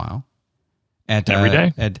once in a while. Every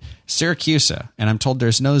day at Siracusa, and I'm told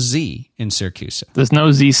there's no Z in Siracusa. There's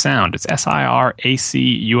no Z sound. It's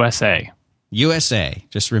SIRACUSA. USA.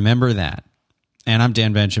 Just remember that. And I'm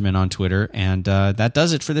Dan Benjamin on Twitter. And that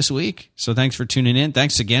does it for this week. So thanks for tuning in.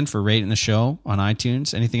 Thanks again for rating the show on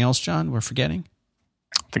iTunes. Anything else, John, we're forgetting?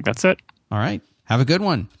 I think that's it. All right. Have a good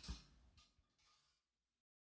one.